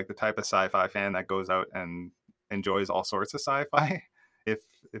really like the type of sci-fi fan that goes out and enjoys all sorts of sci-fi, if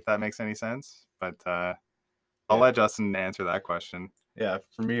that makes any sense. But I'll let Justin answer that question. Yeah,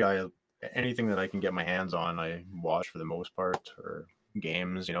 for me, anything that I can get my hands on, I watch for the most part. Or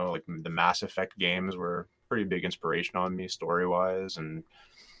games, you know, like the Mass Effect games were pretty big inspiration on me story-wise, and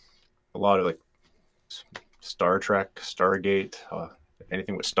a lot of like Star Trek, Stargate,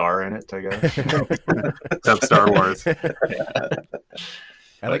 anything with star in it, I guess. Except Star Wars.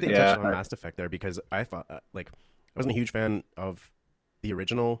 I like that you touched on Mass Effect there, because I thought I wasn't a huge fan of the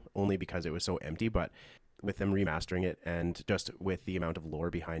original only because it was so empty, but with them remastering it and just with the amount of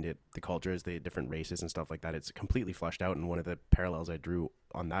lore behind it, the cultures, the different races and stuff like that, it's completely fleshed out. And one of the parallels I drew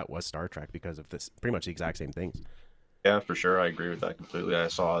on that was Star Trek, because of this pretty much the exact same things. Yeah, for sure. I agree with that completely. I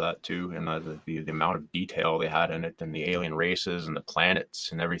saw that too. And the amount of detail they had in it, and the alien races and the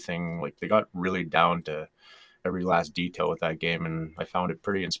planets and everything, like they got really down to every last detail with that game. And I found it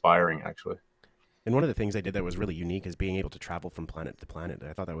pretty inspiring, actually. And one of the things they did that was really unique is being able to travel from planet to planet.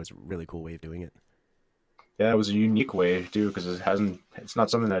 I thought that was a really cool way of doing it. Yeah, it was a unique way too, because it's not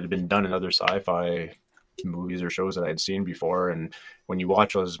something that had been done in other sci-fi movies or shows that I'd seen before. And when you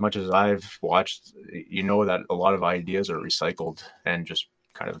watch as much as I've watched, you know that a lot of ideas are recycled and just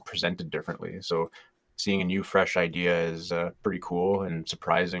kind of presented differently. So seeing a new, fresh idea is pretty cool and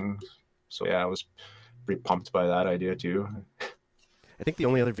surprising. So yeah, I was pretty pumped by that idea too. I think the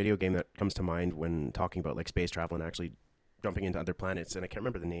only other video game that comes to mind when talking about like space travel and actually jumping into other planets, and I can't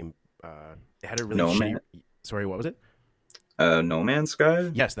remember the name. It had a really shitty... Sorry, what was it? No Man's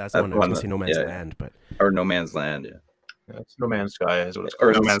Sky. Yes, that's the one. I was going to say No Man's yeah, Land, but or No Man's Land. Yeah, Yeah, it's No Man's Sky is what it's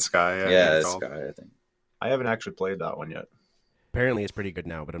or called. No Man's Sky. Yeah, I think yeah, it's called. Sky. I think I haven't actually played that one yet. apparently it's pretty good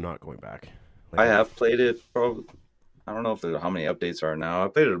now, but I'm not going back. I have played it. Probably, I don't know if how many updates are now. I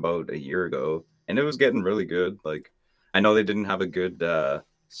played it about a year ago, and it was getting really good. Like, I know they didn't have a good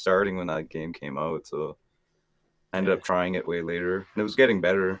starting when that game came out, so I ended up trying it way later, and it was getting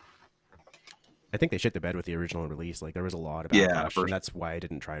better. I think they shit the bed with the original release. Like there was a lot of Yeah, backlash, and that's why I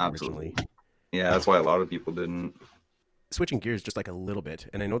didn't try it originally. Yeah, that's why a lot of people didn't. Switching gears just like a little bit,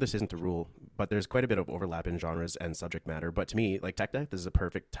 and I know this isn't the rule, but there's quite a bit of overlap in genres and subject matter. But to me, like tech death is a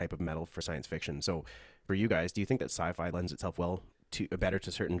perfect type of metal for science fiction. So for you guys, do you think that sci-fi lends itself well to better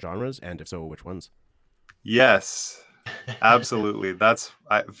to certain genres, and if so, which ones? Yes, absolutely.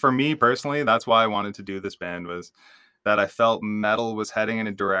 For me personally, that's why I wanted to do this band, was that I felt metal was heading in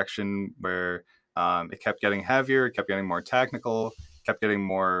a direction where it kept getting heavier, it kept getting more technical, kept getting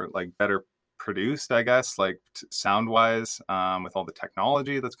more like better produced, I guess, like sound wise, with all the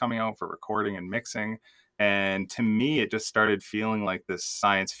technology that's coming out for recording and mixing. And to me, it just started feeling like this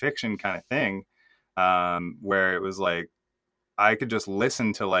science fiction kind of thing, where it was like I could just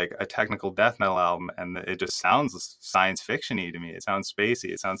listen to like a technical death metal album and it just sounds science fiction-y to me. It sounds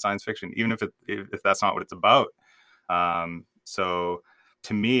spacey. It sounds science fiction, even if that's not what it's about. So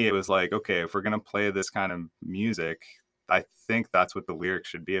to me, it was like, okay, if we're going to play this kind of music, I think that's what the lyrics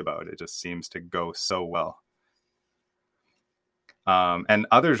should be about. It just seems to go so well. And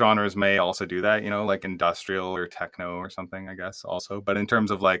other genres may also do that, like industrial or techno or something, I guess, also. But in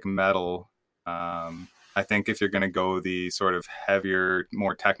terms of like metal, I think if you're going to go the sort of heavier,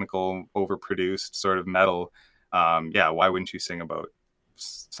 more technical, overproduced sort of metal, why wouldn't you sing about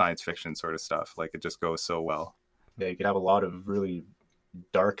science fiction sort of stuff? Like it just goes so well. Yeah, you could have a lot of really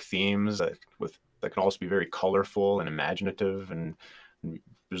dark themes that can also be very colorful and imaginative, and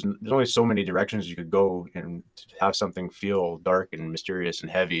there's only so many directions you could go and have something feel dark and mysterious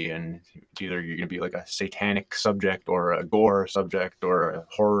and heavy, and it's either you're going to be like a satanic subject or a gore subject or a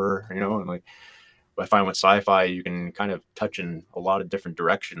horror, and like I find with sci-fi you can kind of touch in a lot of different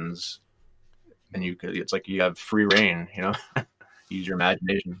directions, and it's like you have free reign, use your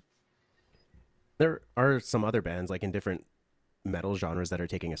imagination. There are some other bands like in different metal genres that are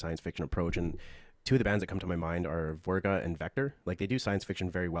taking a science fiction approach, and two of the bands that come to my mind are Vorga and Vector. Like they do science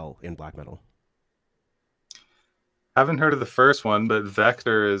fiction very well in black metal. Haven't heard of the first one, but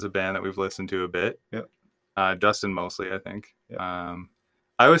Vector is a band that we've listened to a bit. Yep. Justin mostly, I think. Yep.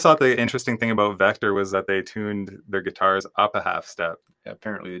 I always thought the interesting thing about Vector was that they tuned their guitars up a half step. Yeah,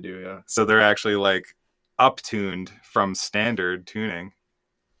 apparently they do, yeah. So they're actually like up-tuned from standard tuning.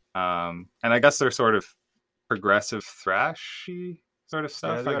 And I guess they're sort of progressive thrashy sort of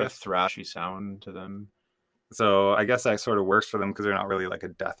stuff. Yeah, they got a thrashy sound to them. So I guess that sort of works for them because they're not really like a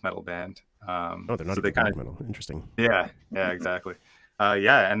death metal band. They're not so a black metal. Interesting. Yeah, exactly.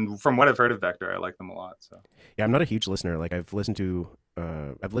 And from what I've heard of Vector, I like them a lot. So yeah, I'm not a huge listener. Like I've listened to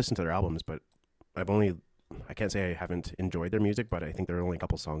their albums, but I can't say I haven't enjoyed their music, but I think there are only a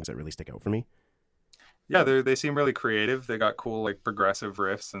couple songs that really stick out for me. Yeah, they seem really creative. They got cool like progressive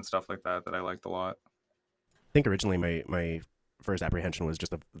riffs and stuff like that I liked a lot. I think originally my first apprehension was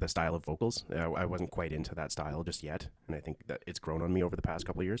just the style of vocals. I wasn't quite into that style just yet, and I think that it's grown on me over the past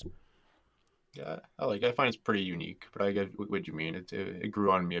couple of years. Yeah, I find it's pretty unique, but I get what you mean. It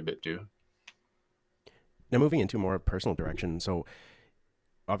grew on me a bit too. Now moving into more personal direction, so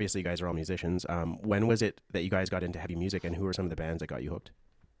obviously you guys are all musicians. When was it that you guys got into heavy music, and who are some of the bands that got you hooked?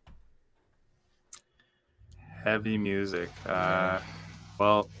 Heavy music.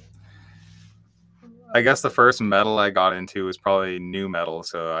 Well, I guess the first metal I got into was probably new metal.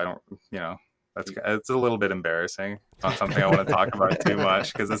 So I don't, it's a little bit embarrassing. Not something I want to talk about too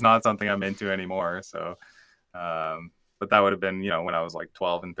much because it's not something I'm into anymore. So, but that would have been, when I was like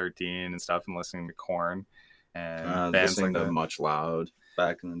 12 and 13 and stuff, and listening to Korn and bands listening like to that. Much Loud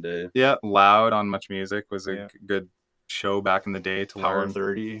back in the day. Yeah, Loud on Much Music was a good show back in the day to Power learn.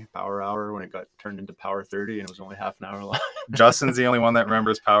 30, Power Hour, when it got turned into Power 30 and it was only half an hour long. Justin's the only one that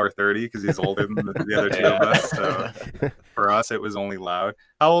remembers Power 30 because he's older than the other two of us. So for us, it was only Loud.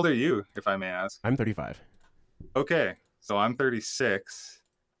 How old are you, if I may ask? I'm 35. Okay, so I'm 36.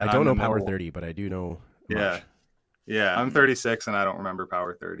 I don't know Power 30, but I do know much. Yeah, I'm 36 and I don't remember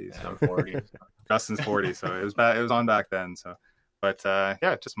Power 30. So. I'm 40. Justin's 40, so it was on back then. So, but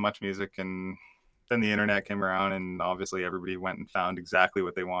just Much Music, and then the internet came around, and obviously everybody went and found exactly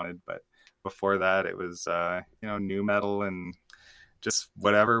what they wanted. But before that, it was new metal and just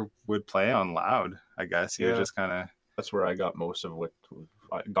whatever would play on Loud. I guess you just kind of. That's where I got most of what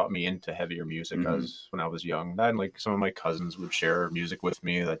got me into heavier music as when I was young. Then like some of my cousins would share music with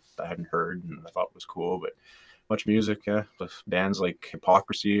me that I hadn't heard and I thought was cool, but much music, yeah. With bands like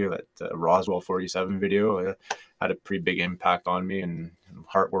Hypocrisy, that Roswell 47 video had a pretty big impact on me, and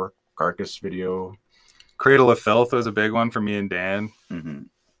Heartwork, Carcass video. Cradle of Filth was a big one for me and Dan. Mm-hmm.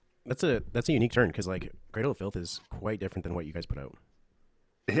 That's a unique turn, because like Cradle of Filth is quite different than what you guys put out.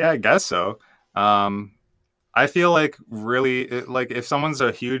 Yeah, I guess so. I feel like really, like if someone's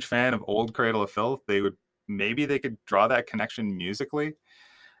a huge fan of old Cradle of Filth, they could draw that connection musically,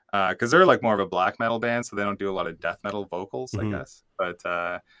 because they're like more of a black metal band, so they don't do a lot of death metal vocals, I guess.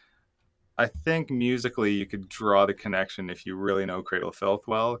 But I think musically you could draw the connection if you really know Cradle of Filth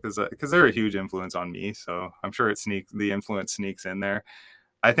well, because they're a huge influence on me. So I'm sure the influence sneaks in there.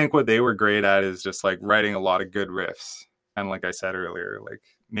 I think what they were great at is just like writing a lot of good riffs. And like I said earlier, like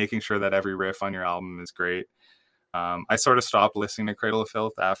making sure that every riff on your album is great. I sort of stopped listening to Cradle of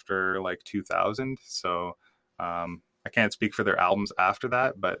Filth after like 2000. So I can't speak for their albums after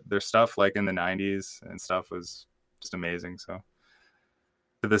that, but their stuff like in the 90s and stuff was just amazing. So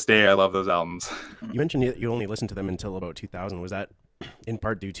to this day, I love those albums. You mentioned you only listened to them until about 2000. Was that in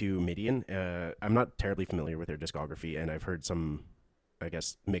part due to Midian? I'm not terribly familiar with their discography, and I've heard some, I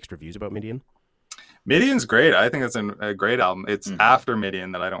guess, mixed reviews about Midian. Midian's great. I think it's a great album. It's after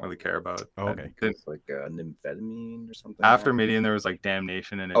Midian that I don't really care about. Oh, okay. It's like Nymphetamine or something. After Midian, there was like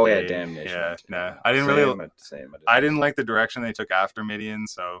Damnation and yeah, Damnation. Yeah, nah. I didn't like the direction they took after Midian,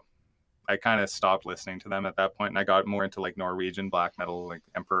 so I kind of stopped listening to them at that point, and I got more into like Norwegian black metal, like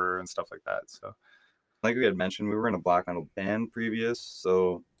Emperor and stuff like that. So, like we had mentioned, we were in a black metal band previous,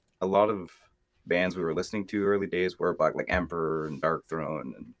 so a lot of bands we were listening to early days were black, like Emperor and Dark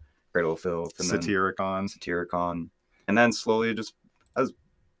Throne and Cradle of Filth and Satyricon, and then slowly just as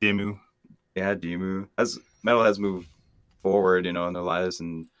Demu, as metal has moved forward, in their lives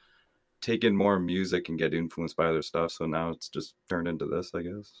and taken more music and get influenced by other stuff. So now it's just turned into this, I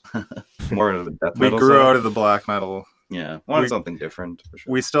guess. More into the death metal. We grew out of the black metal. Yeah, wanted something different. For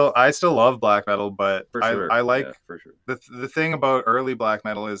sure. I still love black metal, but I like for sure. The thing about early black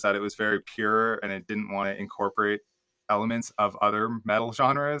metal is that it was very pure and it didn't want to incorporate elements of other metal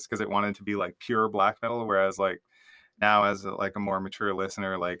genres because it wanted to be like pure black metal. Whereas like now, as a more mature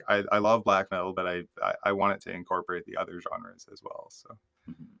listener, like I love black metal, but I want it to incorporate the other genres as well. So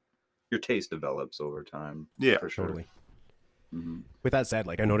your taste develops over time. Yeah, for sure. Totally. With that said,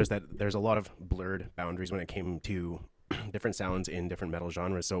 like I noticed that there's a lot of blurred boundaries when it came to different sounds in different metal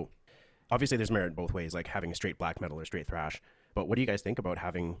genres. So obviously there's merit both ways, like having straight black metal or straight thrash. But what do you guys think about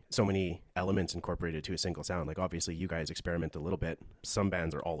having so many elements incorporated to a single sound? Like obviously you guys experiment a little bit. Some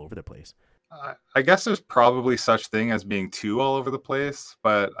bands are all over the place. I guess there's probably such thing as being too all over the place,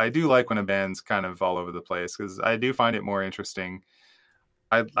 but I do like when a band's kind of all over the place because I do find it more interesting.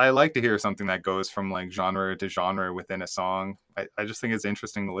 I like to hear something that goes from like genre to genre within a song. I just think it's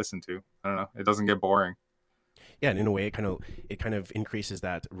interesting to listen to. I don't know. It doesn't get boring. Yeah, and in a way it kind of increases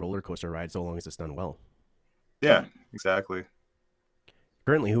that roller coaster ride so long as it's done well. Yeah, exactly.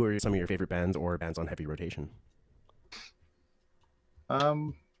 Currently, who are some of your favorite bands or bands on heavy rotation?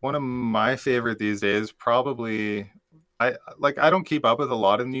 One of my favorite these days, probably I don't keep up with a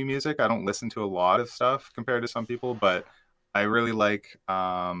lot of new music. I don't listen to a lot of stuff compared to some people, but I really like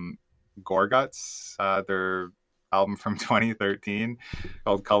Gorguts, their album from 2013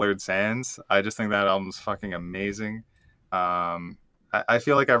 called Colored Sands. I just think that album's fucking amazing. I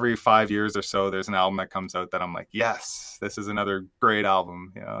feel like every 5 years or so, there's an album that comes out that I'm like, yes, this is another great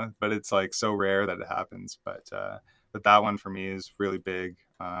album, but it's like so rare that it happens. But that one for me is really big.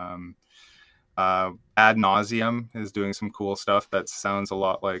 Ad Nauseum is doing some cool stuff that sounds a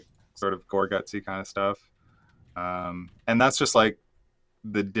lot like sort of Gorgutsy kind of stuff. And that's just like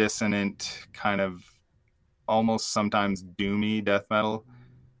the dissonant kind of almost sometimes doomy death metal.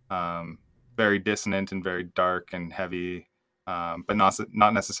 Very dissonant and very dark and heavy. But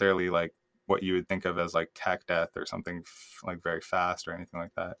not necessarily like what you would think of as like tech death or something like very fast or anything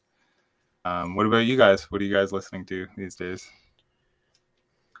like that. What about you guys? What are you guys listening to these days?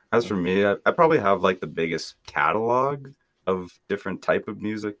 As for me, I probably have like the biggest catalog of different type of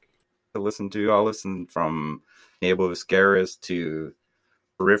music to listen to. I'll listen from Nabel Viscaris to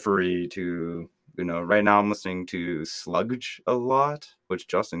Periphery to, right now I'm listening to Sludge a lot, which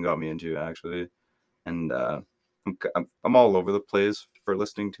Justin got me into actually. And I'm all over the place for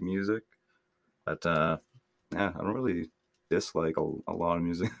listening to music, but yeah, I don't really dislike a lot of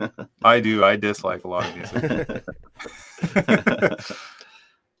music. I do. I dislike a lot of music.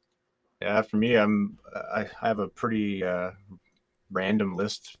 Yeah, for me, I have a pretty random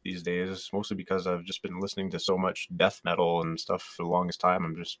list these days, mostly because I've just been listening to so much death metal and stuff for the longest time.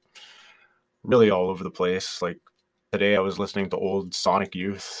 I'm just really all over the place. Like today, I was listening to old Sonic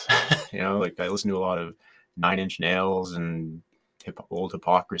Youth. Like I listen to a lot of Nine Inch Nails and old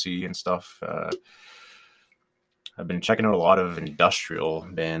Hypocrisy and stuff. I've been checking out a lot of industrial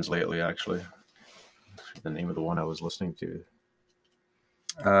bands lately, actually. The name of the one I was listening to.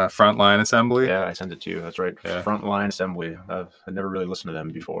 Frontline Assembly. Yeah, I sent it to you. That's right. Yeah. Frontline Assembly. I've never really listened to them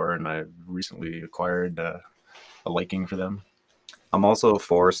before, and I've recently acquired a liking for them. I'm also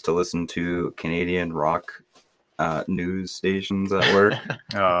forced to listen to Canadian rock news stations at work.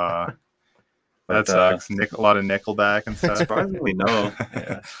 That sucks. A lot of Nickelback and stuff. Surprisingly, no.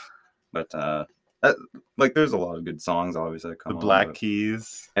 Yeah. But like, there's a lot of good songs, obviously. That come The on, Black but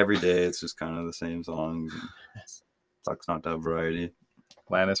Keys. every day, it's just kind of the same songs. It sucks not to have variety.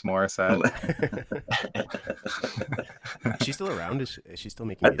 Alanis Morissette. Is she still around? Is she still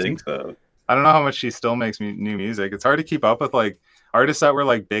making music? I think so. I don't know how much she still makes new music. It's hard to keep up with like artists that were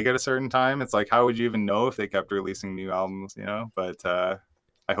like big at a certain time. It's like, how would you even know if they kept releasing new albums, But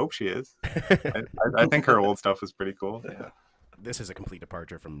I hope she is. I think her old stuff was pretty cool. Yeah. This is a complete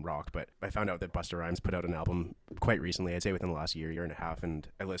departure from rock, but I found out that Busta Rhymes put out an album quite recently, I'd say within the last year and a half, and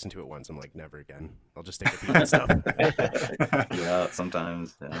I listened to it once. I'm like, never again. I'll just stick with the old stuff. Yeah,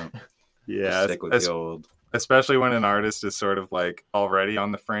 sometimes. Yeah, just stick with the old. Especially when an artist is sort of like already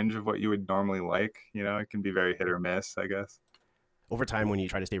on the fringe of what you would normally like. It can be very hit or miss, I guess. Over time, when you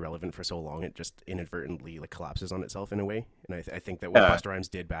try to stay relevant for so long, it just inadvertently like collapses on itself in a way. And I think that what Busta Rhymes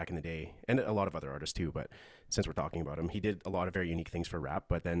did back in the day, and a lot of other artists too, but since we're talking about him, he did a lot of very unique things for rap.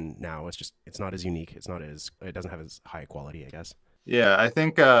 But then now it's not as unique. It doesn't have as high quality, I guess. Yeah, I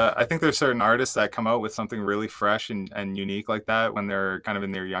think there's certain artists that come out with something really fresh and unique like that when they're kind of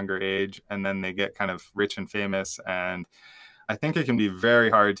in their younger age, and then they get kind of rich and famous. And I think it can be very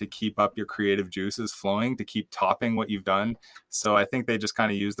hard to keep up your creative juices flowing, to keep topping what you've done. So I think they just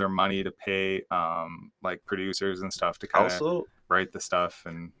kind of use their money to pay like producers and stuff to kind of write the stuff.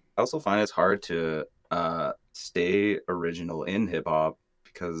 And I also find it's hard to stay original in hip hop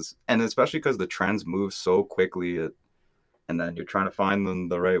especially because the trends move so quickly, and then you're trying to find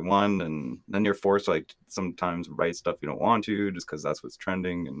the right one, and then you're forced to like sometimes write stuff you don't want to just because that's what's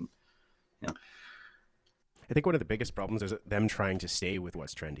trending. And I think one of the biggest problems is them trying to stay with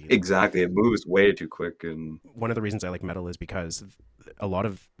what's trendy. Exactly. It moves way too quick. And one of the reasons I like metal is because a lot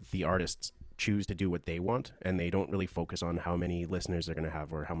of the artists choose to do what they want, and they don't really focus on how many listeners they're going to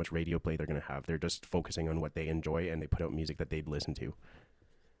have or how much radio play they're going to have. They're just focusing on what they enjoy, and they put out music that they'd listen to.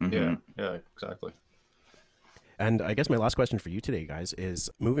 Mm-hmm. Yeah, exactly. And I guess my last question for you today, guys, is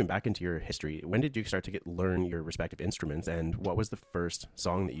moving back into your history. When did you start to learn your respective instruments, and what was the first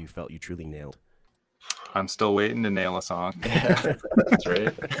song that you felt you truly nailed? I'm still waiting to nail a song. Yeah, that's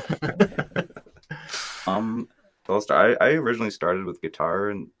right. I originally started with guitar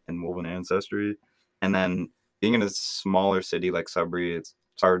and woven ancestry, and then being in a smaller city like Sudbury, it's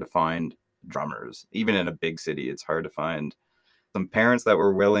hard to find drummers. Even in a big city, it's hard to find some parents that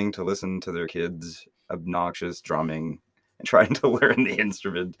were willing to listen to their kids' obnoxious drumming and trying to learn the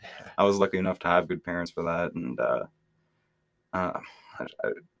instrument. I was lucky enough to have good parents for that, and I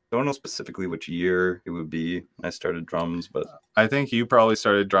don't know specifically which year it would be I started drums, but I think you probably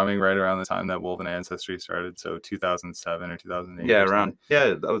started drumming right around the time that Woven Ancestry started, so 2007 or 2008.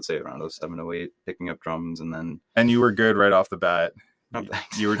 Yeah, I would say around 07, 08, picking up drums, and then... And you were good right off the bat. Oh,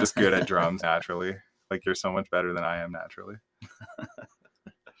 thanks. You were just good at drums naturally. Like, you're so much better than I am naturally.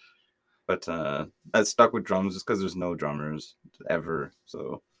 But I stuck with drums just because there's no drummers ever,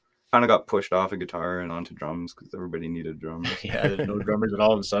 so... kind of got pushed off of guitar and onto drums because everybody needed drummers. Yeah, there's no drummers at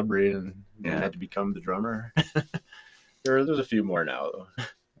all in Sudbury, and you had to become the drummer. There's a few more now, though.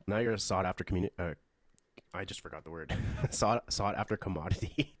 Now you're a sought after community. I just forgot the word. sought after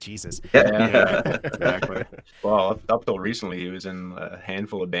commodity. Jesus. Yeah. Exactly. Well, up till recently, he was in a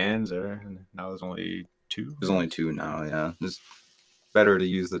handful of bands there, and now there's only two. There's only two now. Yeah, it's better to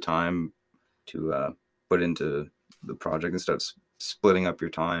use the time to put into the project instead of splitting up your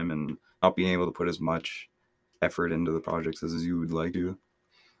time and not being able to put as much effort into the projects as you would like to.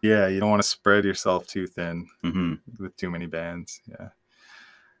 Yeah, you don't want to spread yourself too thin Mm-hmm. with too many bands. Yeah.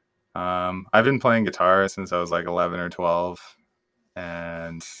 I've been playing guitar since I was like 11 or 12,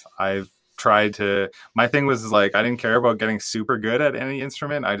 and I've tried to... My thing was like, I didn't care about getting super good at any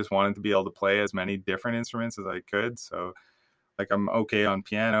instrument. I just wanted to be able to play as many different instruments as I could. So like, I'm okay on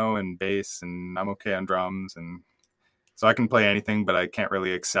piano and bass, and I'm okay on drums, and so I can play anything, but I can't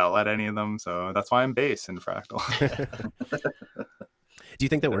really excel at any of them. So that's why I'm bass in Fractal. Do you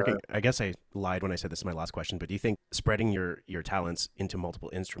think that working, I guess I lied when I said this is my last question, but do you think spreading your talents into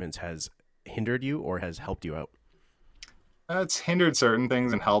multiple instruments has hindered you or has helped you out? It's hindered certain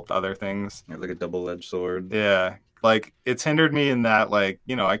things and helped other things. Yeah, like a double-edged sword. Yeah. Like, it's hindered me in that, like,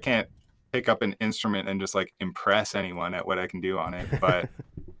 you know, I can't pick up an instrument and just like impress anyone at what I can do on it. But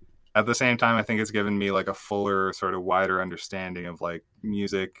at the same time, I think it's given me like a fuller, sort of wider understanding of like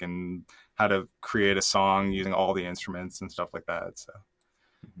music and how to create a song using all the instruments and stuff like that. So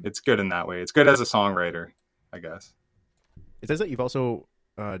it's good in that way. It's good as a songwriter, I guess. It says that you've also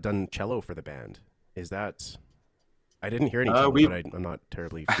done cello for the band. Is that... I didn't hear any cello, but I'm not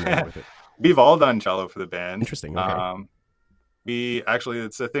terribly familiar with it. We've all done cello for the band. Interesting. Okay. We actually,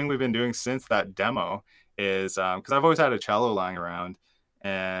 it's a thing we've been doing since that demo is because I've always had a cello lying around,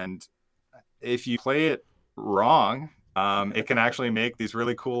 and if you play it wrong, it can actually make these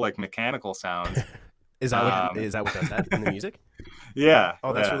really cool like mechanical sounds. Is that what does that in the music? Yeah.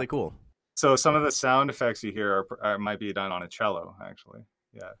 Oh, that's really cool. So some of the sound effects you hear might be done on a cello, actually.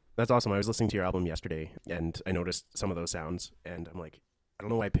 Yeah. That's awesome. I was listening to your album yesterday, and I noticed some of those sounds, and I'm like, I don't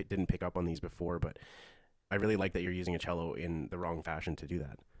know why I didn't pick up on these before, but I really like that you're using a cello in the wrong fashion to do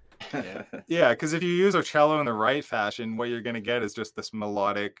that. Yeah, because if you use a cello in the right fashion, what you're going to get is just this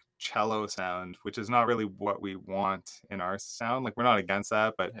melodic cello sound, which is not really what we want in our sound. Like, we're not against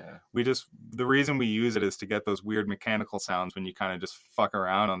that, but the reason we use it is to get those weird mechanical sounds when you kind of just fuck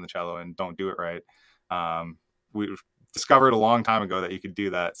around on the cello and don't do it right. We discovered a long time ago that you could do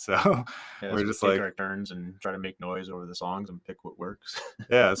that, so we're just like our turns and try to make noise over the songs and pick what works.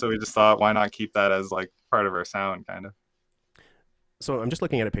 Yeah, so we just thought, why not keep that as like part of our sound, kind of. So I'm just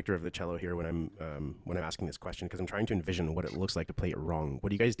looking at a picture of the cello here when I'm asking this question, because I'm trying to envision what it looks like to play it wrong.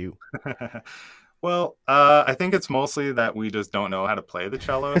 What do you guys do? Well, I think it's mostly that we just don't know how to play the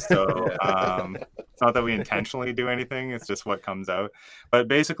cello. So it's not that we intentionally do anything. It's just what comes out. But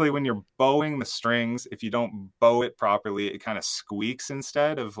basically, when you're bowing the strings, if you don't bow it properly, it kind of squeaks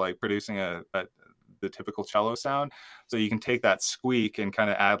instead of like producing the typical cello sound. So you can take that squeak and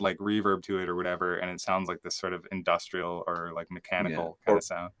kind of add like reverb to it or whatever, and it sounds like this sort of industrial or like mechanical kind of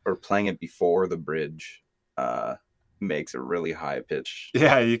sound. Or playing it before the bridge makes a really high pitch.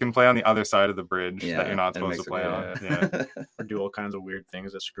 Yeah, you can play on the other side of the bridge that you're not supposed to play on. Yeah. Or do all kinds of weird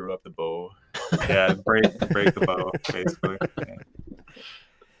things that screw up the bow. Yeah, break the bow, basically. Yeah.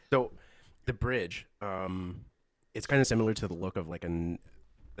 So the bridge, it's kind of similar to the look of like the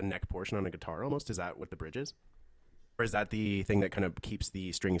neck portion on a guitar almost. Is that what the bridge is? Or is that the thing that kind of keeps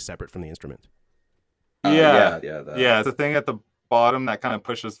the strings separate from the instrument? Yeah, it's a thing at the bottom that kind of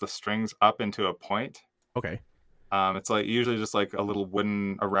pushes the strings up into a point. Okay. It's like usually just like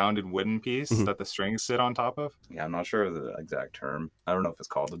a rounded wooden piece that the strings sit on top of. Yeah, I'm not sure of the exact term. I don't know if it's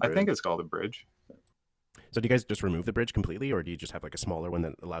called a bridge. I think it's called a bridge. So do you guys just remove the bridge completely, or do you just have like a smaller one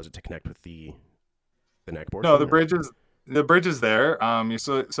that allows it to connect with the neck portion? No, the bridge is there.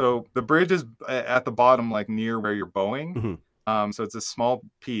 So the bridge is at the bottom, like near where you're bowing. So it's a small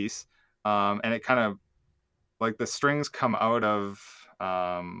piece, and it kind of like the strings come out of.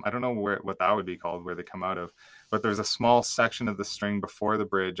 I don't know what that would be called, where they come out of, but there's a small section of the string before the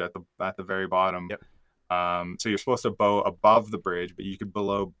bridge at the very bottom. Yep. So you're supposed to bow above the bridge, but you could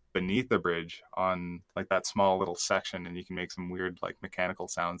blow beneath the bridge on like that small little section, and you can make some weird like mechanical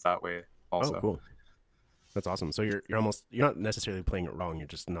sounds that way also. Oh, cool. That's awesome. So you're not necessarily playing it wrong. You're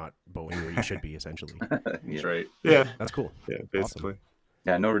just not bowing where you should be, essentially. That's right. Yeah. That's cool. Yeah, basically.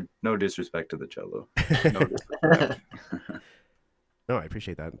 Awesome. Yeah, no disrespect to the cello. No disrespect. No, I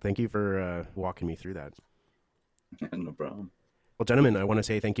appreciate that. Thank you for walking me through that. No problem. Well, gentlemen, I want to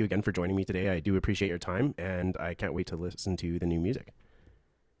say thank you again for joining me today. I do appreciate your time, and I can't wait to listen to the new music.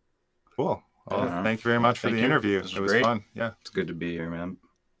 Cool. Well, thank you very much for the interview. It was fun. Yeah. It's good to be here, man.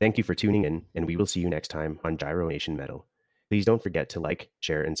 Thank you for tuning in, and we will see you next time on Gyro Nation Metal. Please don't forget to like,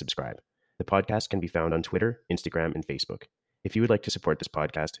 share, and subscribe. The podcast can be found on Twitter, Instagram, and Facebook. If you would like to support this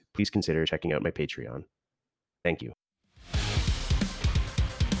podcast, please consider checking out my Patreon. Thank you.